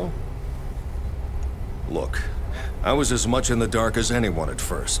hero? Look, I was as much in the dark as anyone at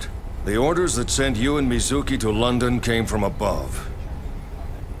first. The orders that sent you and Mizuki to London came from above.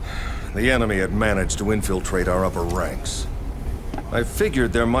 The enemy had managed to infiltrate our upper ranks. I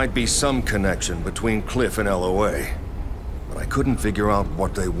figured there might be some connection between Cliff and LOA, but I couldn't figure out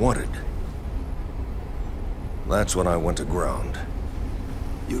what they wanted. That's when I went to ground.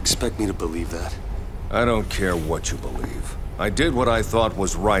 You expect me to believe that? I don't care what you believe. I did what I thought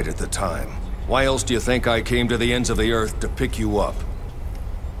was right at the time. Why else do you think I came to the ends of the earth to pick you up?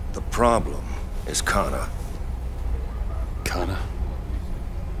 The problem is Kana. Kana?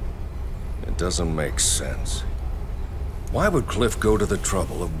 It doesn't make sense. Why would Cliff go to the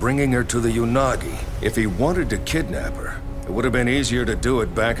trouble of bringing her to the Unagi? If he wanted to kidnap her, it would have been easier to do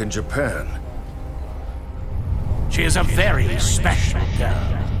it back in Japan. She is a very special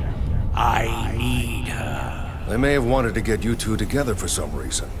girl. I need her. They may have wanted to get you two together for some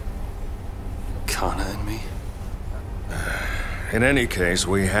reason. Kana and me? In any case,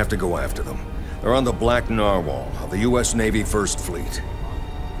 we have to go after them. They're on the Black Narwhal of the U.S. Navy First Fleet.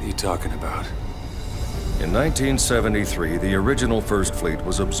 What are you talking about? In 1973, the original First Fleet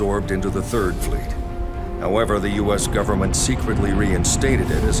was absorbed into the Third Fleet. However, the U.S. government secretly reinstated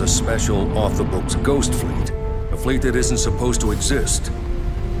it as a special, off-the-books ghost fleet. A fleet that isn't supposed to exist.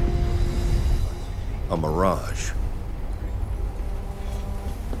 A mirage.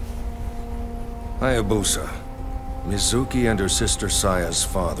 Hayabusa. Mizuki and her sister Saya's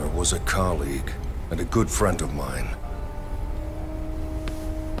father was a colleague and a good friend of mine.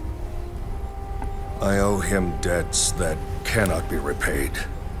 I owe him debts that cannot be repaid.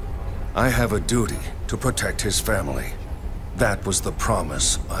 I have a duty to protect his family. That was the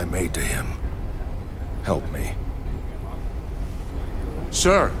promise I made to him. Help me.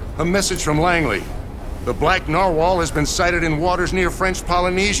 Sir, a message from Langley. The Black Narwhal has been sighted in waters near French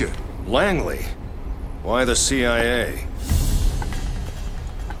Polynesia. Langley? Why the CIA?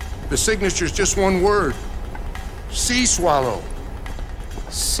 The signature's just one word. Sea Swallow.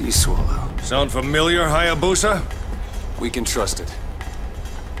 Sea Swallow. Sound familiar, Hayabusa? We can trust it.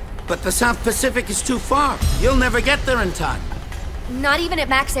 But the South Pacific is too far. You'll never get there in time. Not even at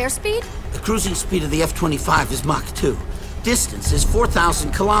max airspeed? The cruising speed of the F-25 is Mach 2. Distance is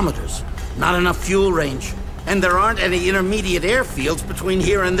 4,000 kilometers. Not enough fuel range. And there aren't any intermediate airfields between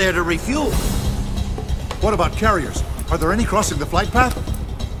here and there to refuel. What about carriers? Are there any crossing the flight path?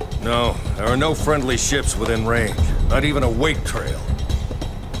 No, there are no friendly ships within range. Not even a wake trail.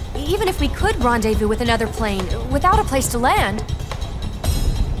 Even if we could rendezvous with another plane, without a place to land...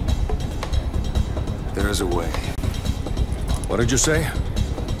 There's a way. What did you say?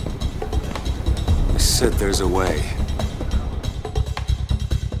 I said there's a way.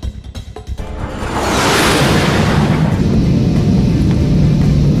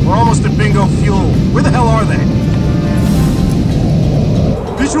 We're almost at bingo fuel. Where the hell are they?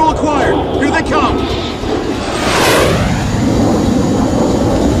 Visual acquired. Here they come.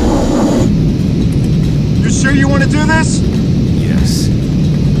 You sure you want to do this? Yes.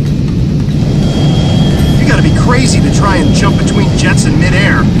 You gotta be crazy to try and jump between jets in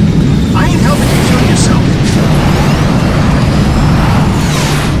midair. I ain't helping you kill yourself.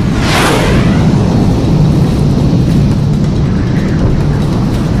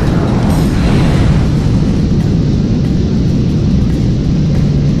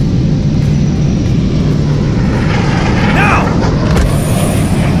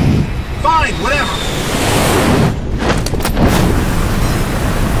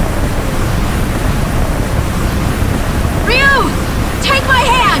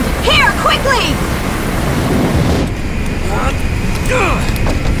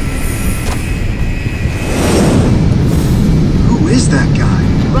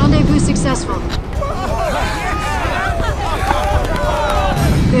 Successful.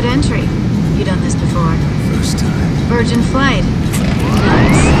 Good entry. You done this before? First time. Virgin flight.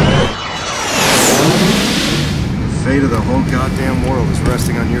 Nice. The fate of the whole goddamn world is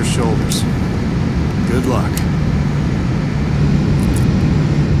resting on your shoulders. Good luck.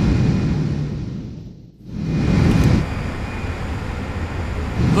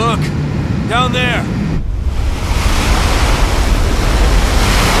 Look! Down there!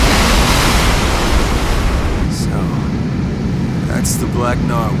 So, that's the Black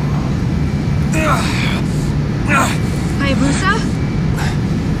Narwhal. Hayabusa?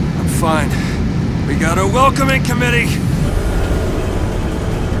 I'm fine. We got a welcoming committee!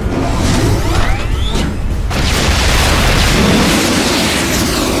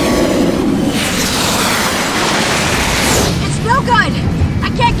 No good! I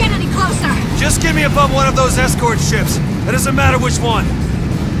can't get any closer! Just get me above one of those escort ships. It doesn't matter which one.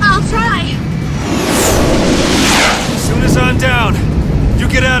 I'll try! As soon as I'm down, you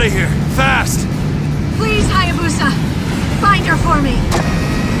get out of here. Fast! Please, Hayabusa! Find her for me!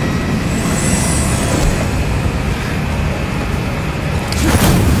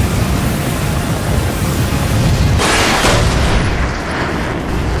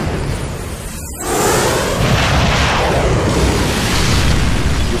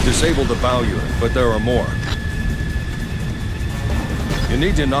 Disabled the bow unit, but there are more. You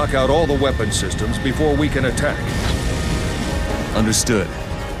need to knock out all the weapon systems before we can attack. Understood.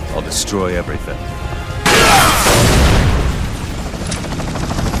 I'll destroy everything.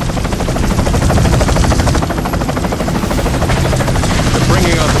 They're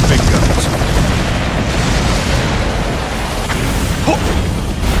bringing out the big guns.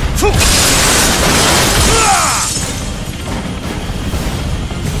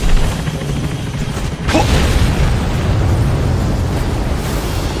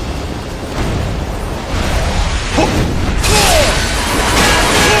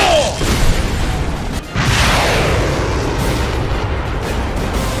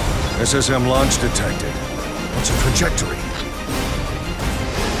 SSM launch detected. What's a trajectory?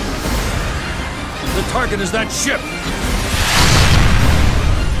 The target is that ship!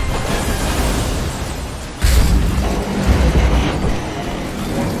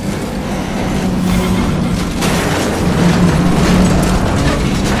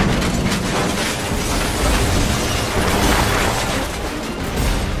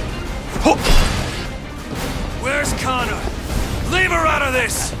 Where's Connor? Leave her out of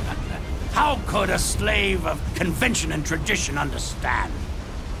this! How could a slave of convention and tradition understand?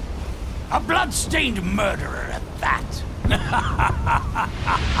 A blood-stained murderer at that.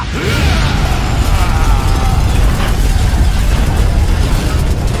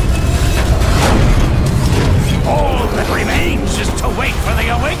 All that remains is to wait for the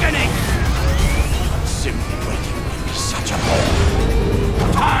awakening. Simply waiting will be such a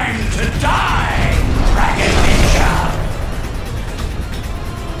bore. Time to die, Dragon Ninja!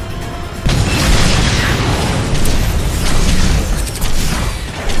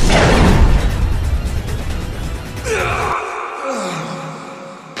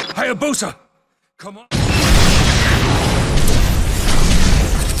 Hayabusa! Come on!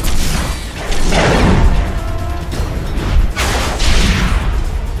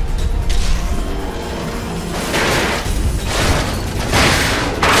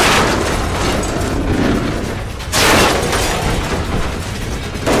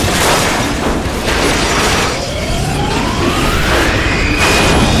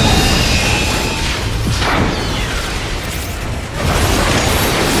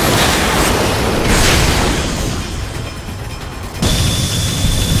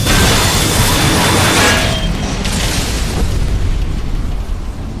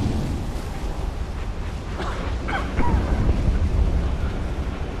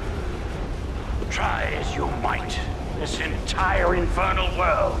 Try as you might, this entire infernal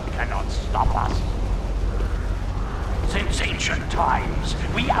world cannot stop us. Since ancient times,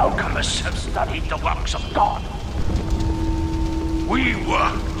 we alchemists have studied the works of God. We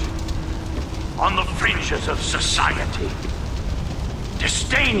worked on the fringes of society,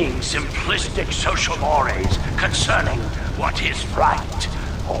 disdaining simplistic social mores concerning what is right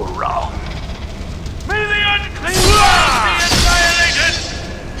or wrong. May the unclean world be annihilated!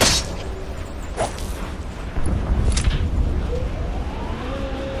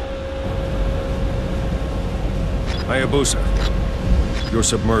 Hayabusa, you're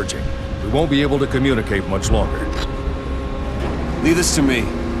submerging. We won't be able to communicate much longer. Leave this to me.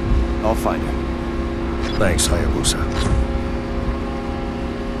 I'll find her. Thanks, Hayabusa.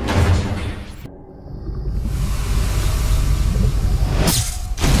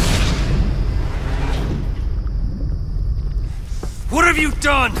 What have you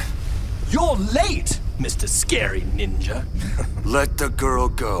done? You're late, Mr. Scary Ninja. Let the girl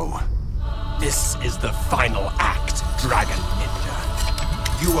go. This is the final act, Dragon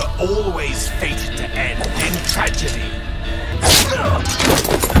Ninja. You were always fated to end in tragedy.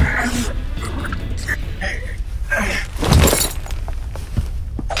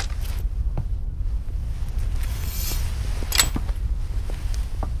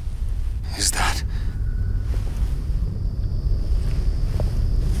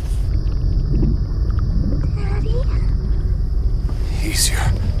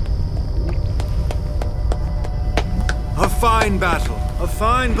 easier. A fine battle. A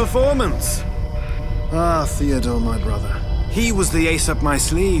fine performance. Ah, Theodore, my brother. He was the ace up my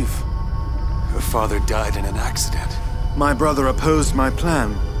sleeve. Her father died in an accident. My brother opposed my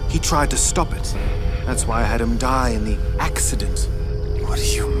plan. He tried to stop it. That's why I had him die in the accident. What do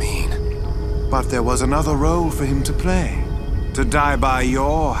you mean? But there was another role for him to play. To die by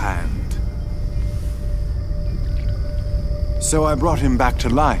your hand. So I brought him back to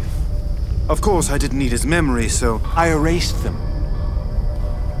life. Of course, I didn't need his memory, so I erased them.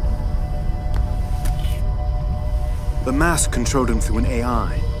 The mask controlled him through an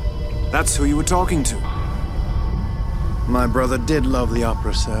AI. That's who you were talking to. My brother did love the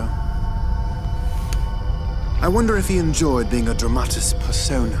opera, so... I wonder if he enjoyed being a dramatis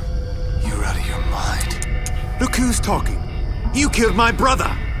persona. You're out of your mind. Look who's talking. You killed my brother,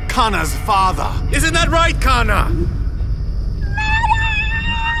 Kana's father. Isn't that right, Kana?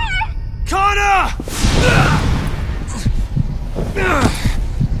 Kana!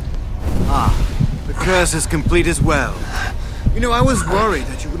 Ah, the curse is complete as well. You know, I was worried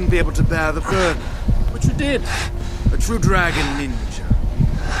that you wouldn't be able to bear the burden, but you did. A true dragon ninja.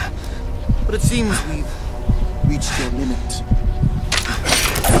 But it seems we've reached your limit.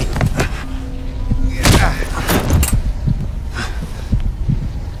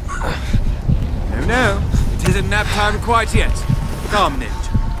 No, it isn't nap time quite yet. Come,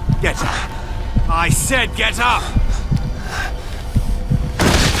 ninja. Get up. I said get up!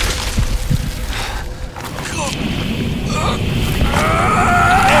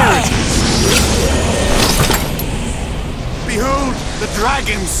 Behold the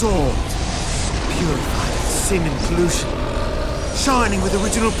dragon sword! Purified of sin and pollution. Shining with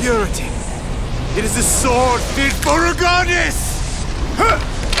original purity. It is a sword fit for a goddess!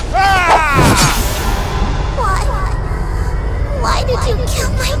 Why did you kill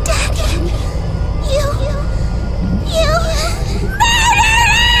my daddy? You murderer!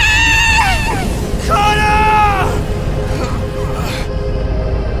 Connor!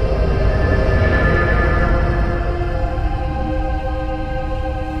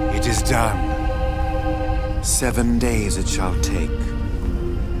 It is done. 7 days it shall take.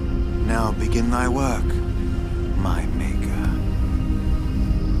 Now begin thy work, my maker.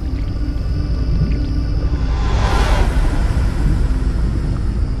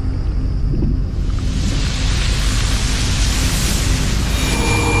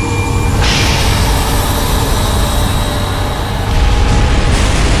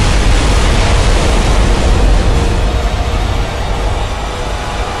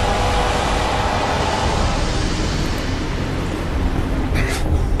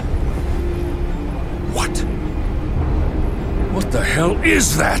 What the hell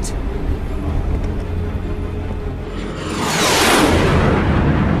is that?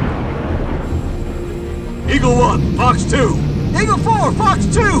 Eagle 1, Fox 2. Eagle 4, Fox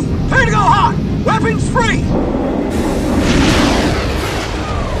 2. Clear to go hot. Weapons free.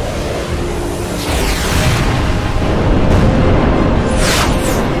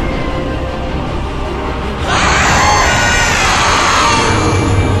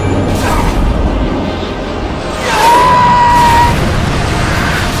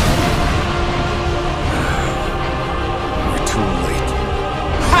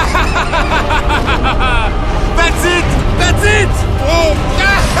 That's it! Oh!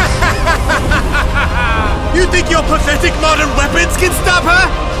 You think your pathetic modern weapons can stop her?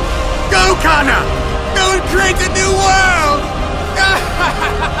 Go, Kana! Go and create a new world!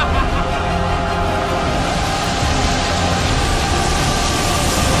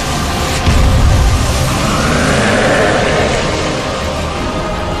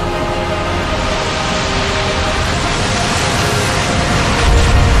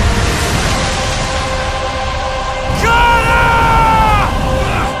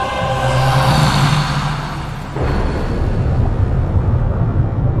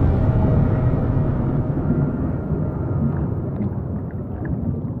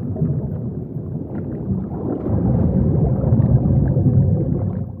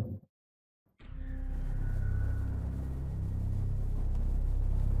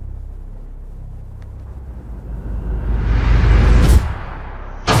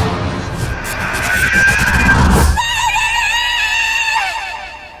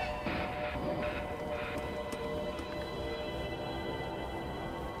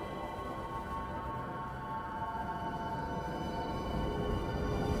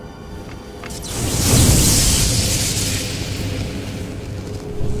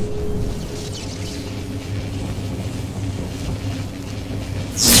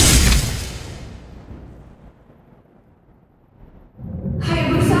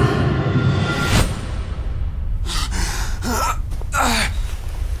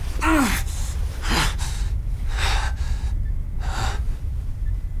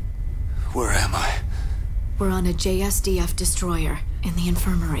 on a JSDF destroyer in the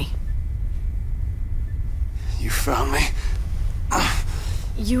infirmary. You found me?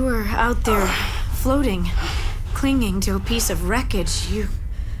 You were out there, floating, clinging to a piece of wreckage.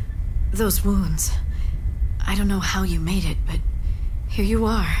 Those wounds. I don't know how you made it, but here you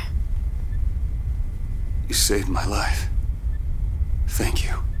are. You saved my life. Thank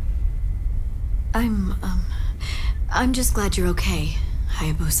you. I'm just glad you're okay,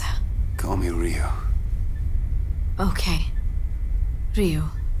 Hayabusa. Call me Ryu. Okay. Ryu.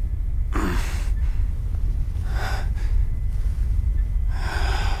 I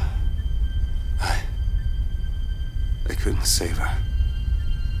couldn't save her.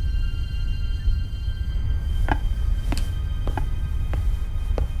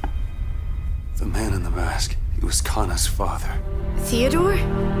 The man in the mask, he was Kana's father. Theodore?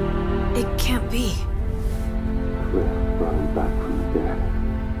 It can't be. Cliff brought him back from the dead.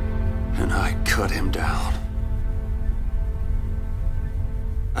 And I cut him down.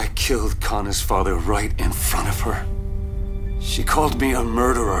 I killed Kana's father right in front of her. She called me a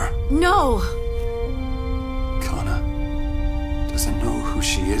murderer. No! Kana doesn't know who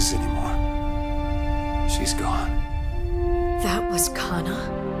she is anymore. She's gone. That was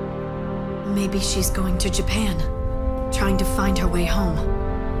Kana. Maybe she's going to Japan, trying to find her way home.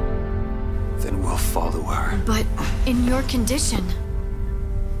 Then we'll follow her. But in your condition...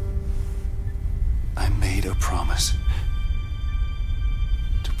 I made a promise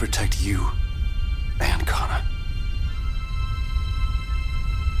to protect you and Kana.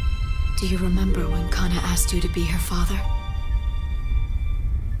 Do you remember when Kana asked you to be her father?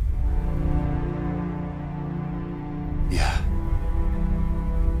 Yeah.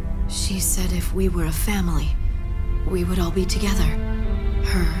 She said if we were a family, we would all be together.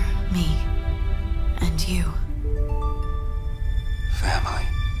 Her, me, and you. Family.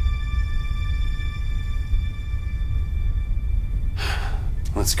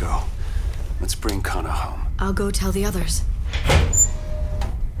 Let's go. Let's bring Kana home. I'll go tell the others.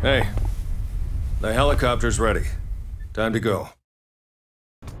 Hey, the helicopter's ready. Time to go.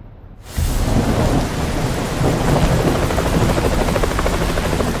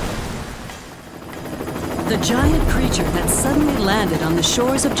 The giant creature that suddenly landed on the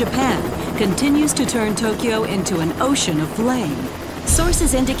shores of Japan continues to turn Tokyo into an ocean of flame.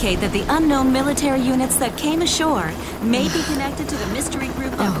 Sources indicate that the unknown military units that came ashore may be connected to the mystery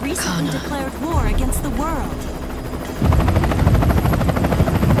group that recently declared war against the world.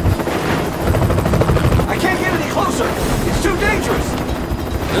 I can't get any closer! It's too dangerous!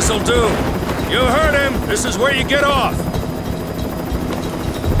 This'll do. You heard him. This is where you get off.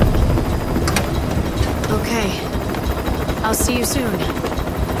 Okay. I'll see you soon.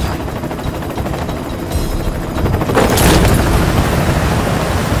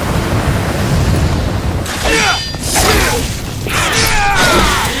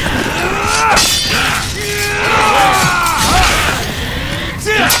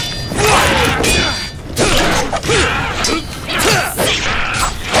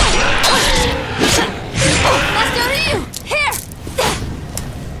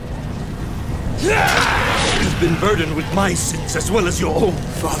 Been burdened with my sins as well as your own,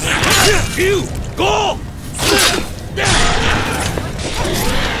 father. You! Go!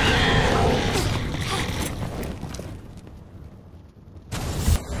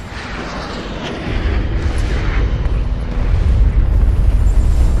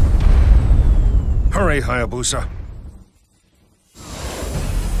 Hurry, Hayabusa.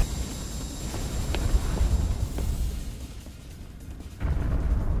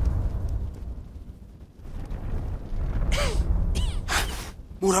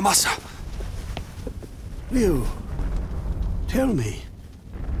 Muramasa! Ryu, tell me,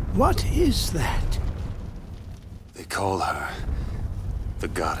 what is that? They call her the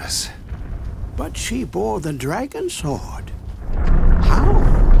goddess. But she bore the dragon sword. How?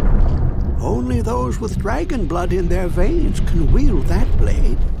 Only those with dragon blood in their veins can wield that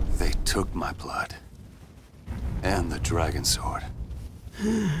blade. They took my blood. And the dragon sword.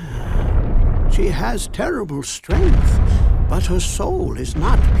 She has terrible strength, but her soul is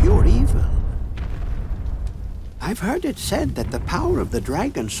not pure evil. I've heard it said that the power of the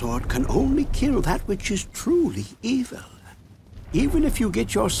dragon sword can only kill that which is truly evil. Even if you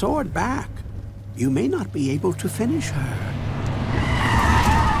get your sword back, you may not be able to finish her.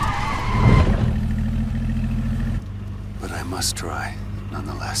 But I must try,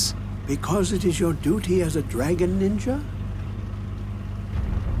 nonetheless. Because it is your duty as a dragon ninja?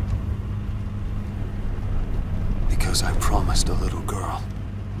 Because I promised a little girl.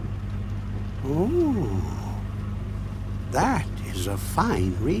 Oh, that is a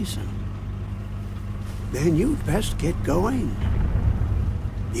fine reason. then you'd best get going.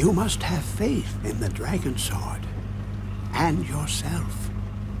 You must have faith in the Dragon Sword and yourself.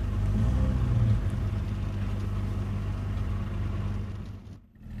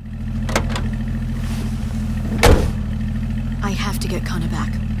 I have to get Kana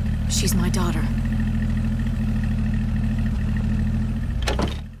back. She's my daughter.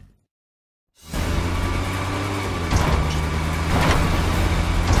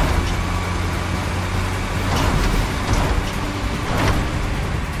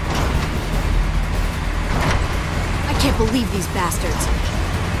 I can't believe these bastards.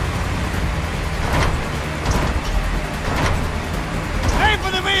 Aim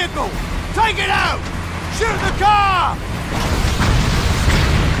for the vehicle! Take it out! Shoot the car!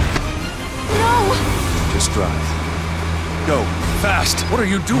 No! Just drive. Go, fast! What are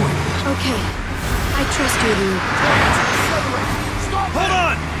you doing? Okay. I trust you, Ryu. Stop! Hold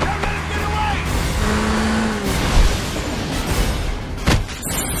on! Don't let him get away!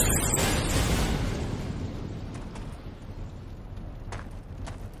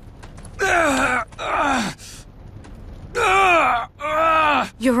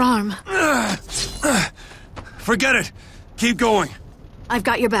 Your arm. Forget it! Keep going! I've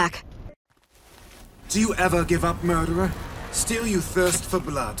got your back. Do you ever give up, murderer? Still you thirst for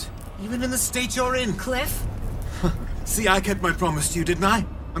blood. Even in the state you're in. Cliff? See, I kept my promise to you, didn't I?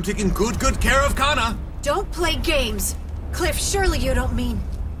 I'm taking good care of Kana. Don't play games. Cliff, surely you don't mean...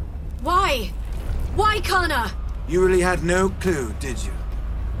 Why? Why Kana? You really had no clue, did you?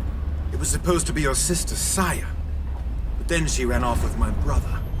 It was supposed to be your sister, Saya. But then she ran off with my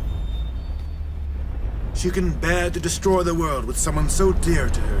brother. She couldn't bear to destroy the world with someone so dear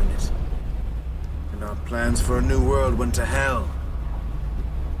to her in it. And our plans for a new world went to hell.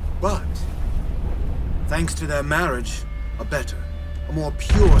 But, thanks to their marriage, a better, a more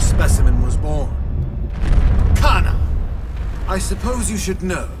pure specimen was born. Kana! I suppose you should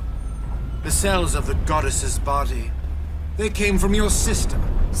know. The cells of the goddess's body, they came from your sister.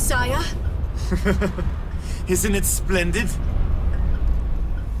 Saya? Isn't it splendid?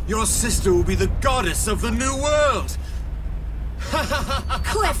 Your sister will be the goddess of the new world!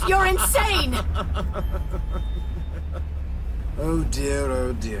 Cliff, you're insane! Oh dear,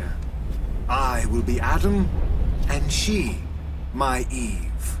 oh dear. I will be Adam, and she, my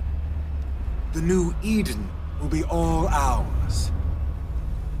Eve. The new Eden will be all ours.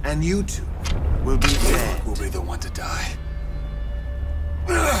 And you two will be dead. Will be the one to die.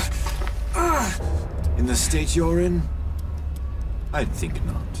 In the state you're in? I'd think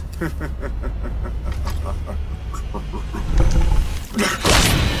not.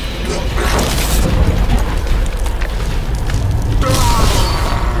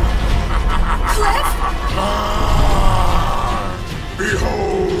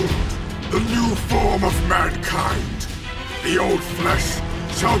 Behold, the new form of mankind. The old flesh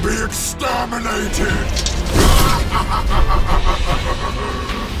shall be exterminated.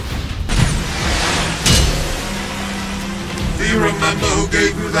 Do you remember who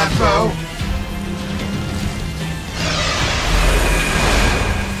gave you that bow?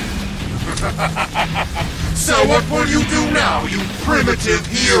 So what will you do now, you primitive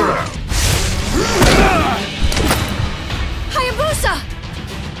hero? Hayabusa!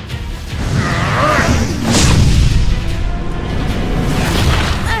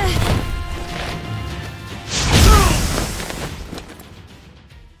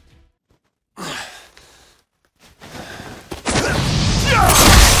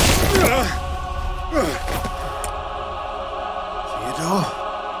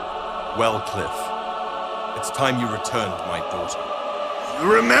 Well, Cliff, it's time you returned my daughter.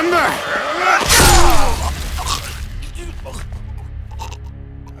 You remember?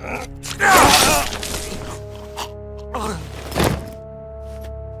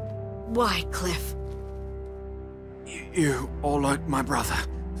 Why, Cliff? You all like my brother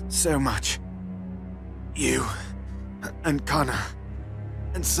so much. You, and Kana,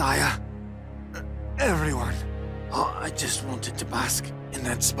 and Saya, everyone. Oh, I just wanted to bask in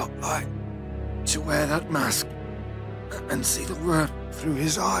that spotlight, to wear that mask, and see the world through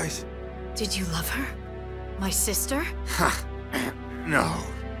his eyes. Did you love her? My sister? Ha! No.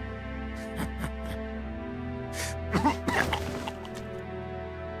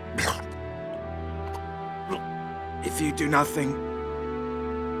 If you do nothing,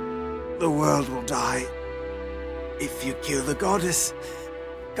 the world will die. If you kill the goddess,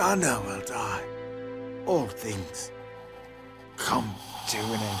 Kana will die. All things come to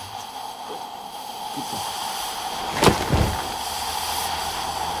an end. Goodbye.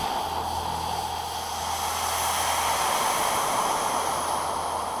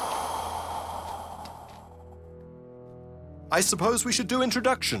 I suppose we should do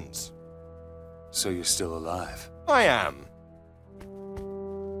introductions. So you're still alive? I am.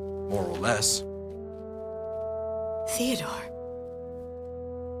 More or less. Theodore.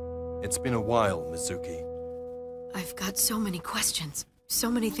 It's been a while, Mizuki. I've got so many questions. So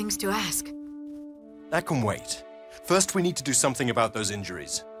many things to ask. That can wait. First, we need to do something about those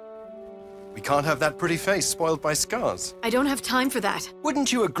injuries. We can't have that pretty face spoiled by scars. I don't have time for that.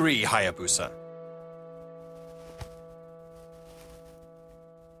 Wouldn't you agree, Hayabusa?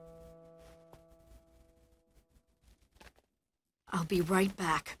 I'll be right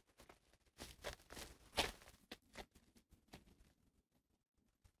back.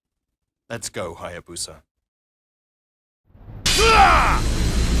 Let's go, Hayabusa.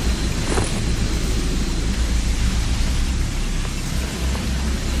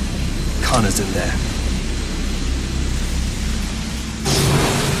 Kana's in there.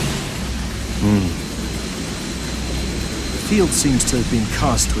 The field seems to have been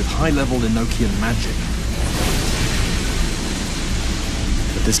cast with high-level Enochian magic.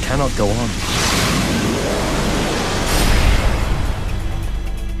 But this cannot go on.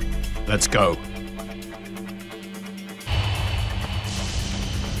 Let's go.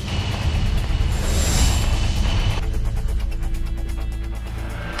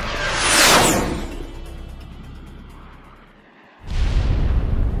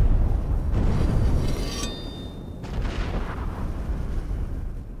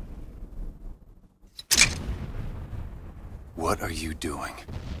 What are you doing?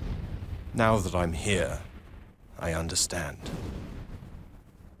 Now that I'm here, I understand.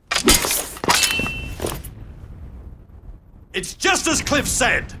 It's just as Cliff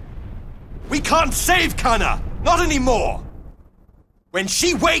said! We can't save Kana! Not anymore! When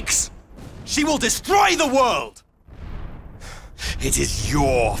she wakes, she will destroy the world! It is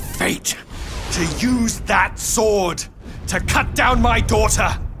your fate to use that sword to cut down my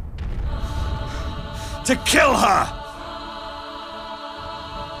daughter! To kill her!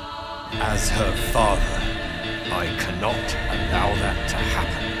 As her father, I cannot allow that to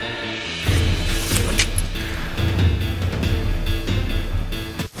happen.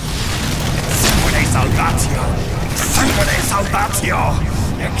 Sanguine salvatio! Sanguine salvatio!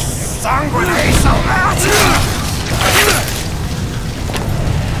 Exsanguine salvatio!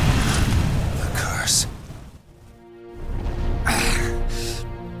 The curse.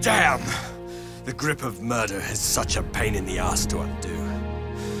 Damn! The grip of murder is such a pain in the ass to undo.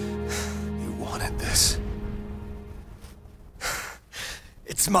 You wanted this.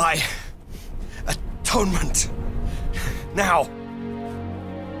 It's my atonement. Now,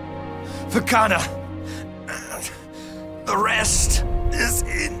 for Kana, the rest is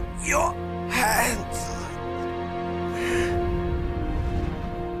in your hands.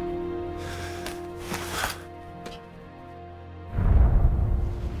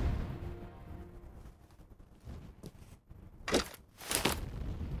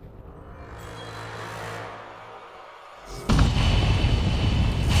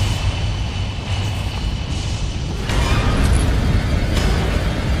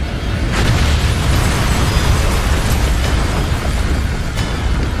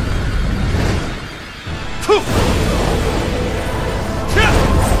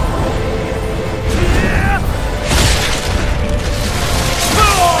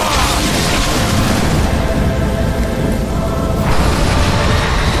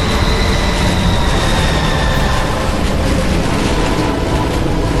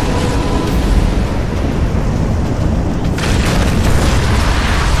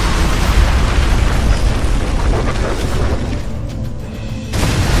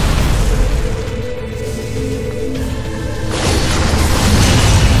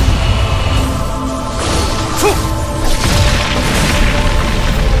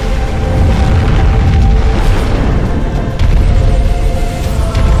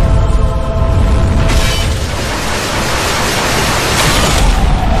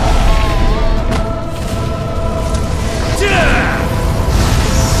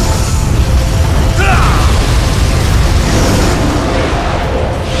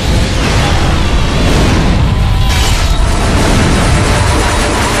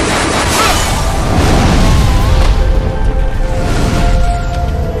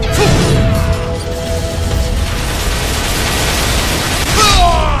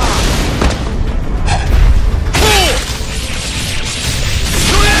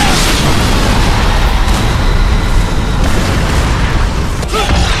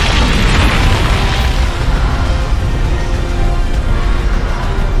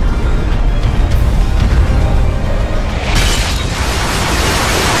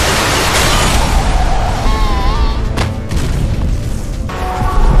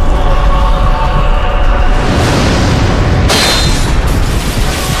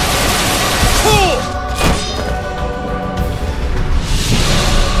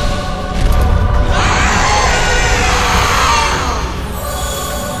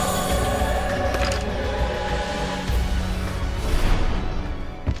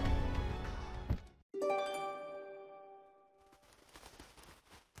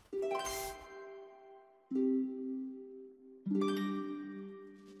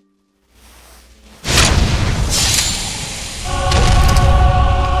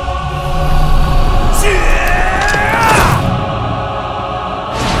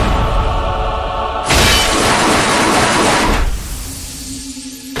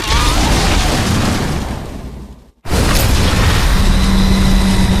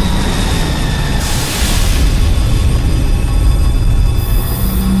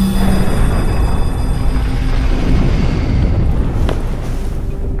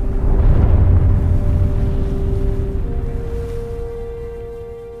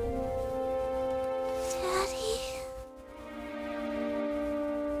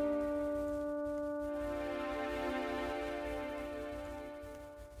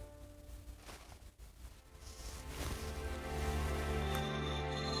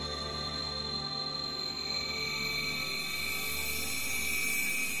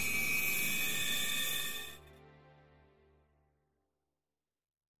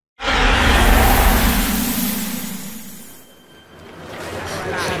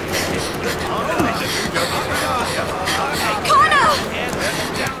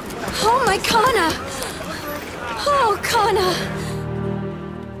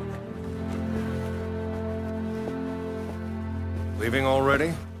 Leaving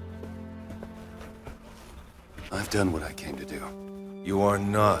already? I've done what I came to do. You are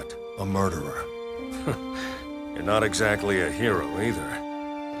not a murderer. You're not exactly a hero either.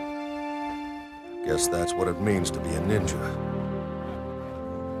 Guess that's what it means to be a ninja.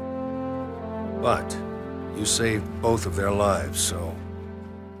 But you saved both of their lives, so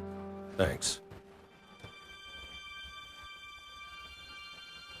thanks.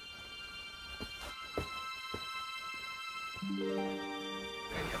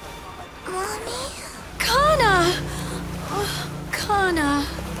 Mommy? Kana! Oh, Kana.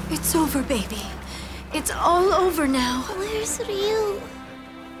 It's over, baby. It's all over now. Where's Ryu?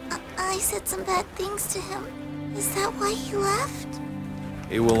 I said some bad things to him. Is that why he left?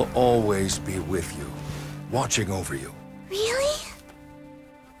 He will always be with you, watching over you. Really?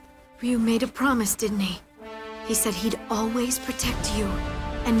 Ryu made a promise, didn't he? He said he'd always protect you.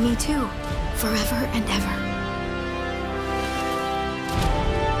 And me too. Forever and ever.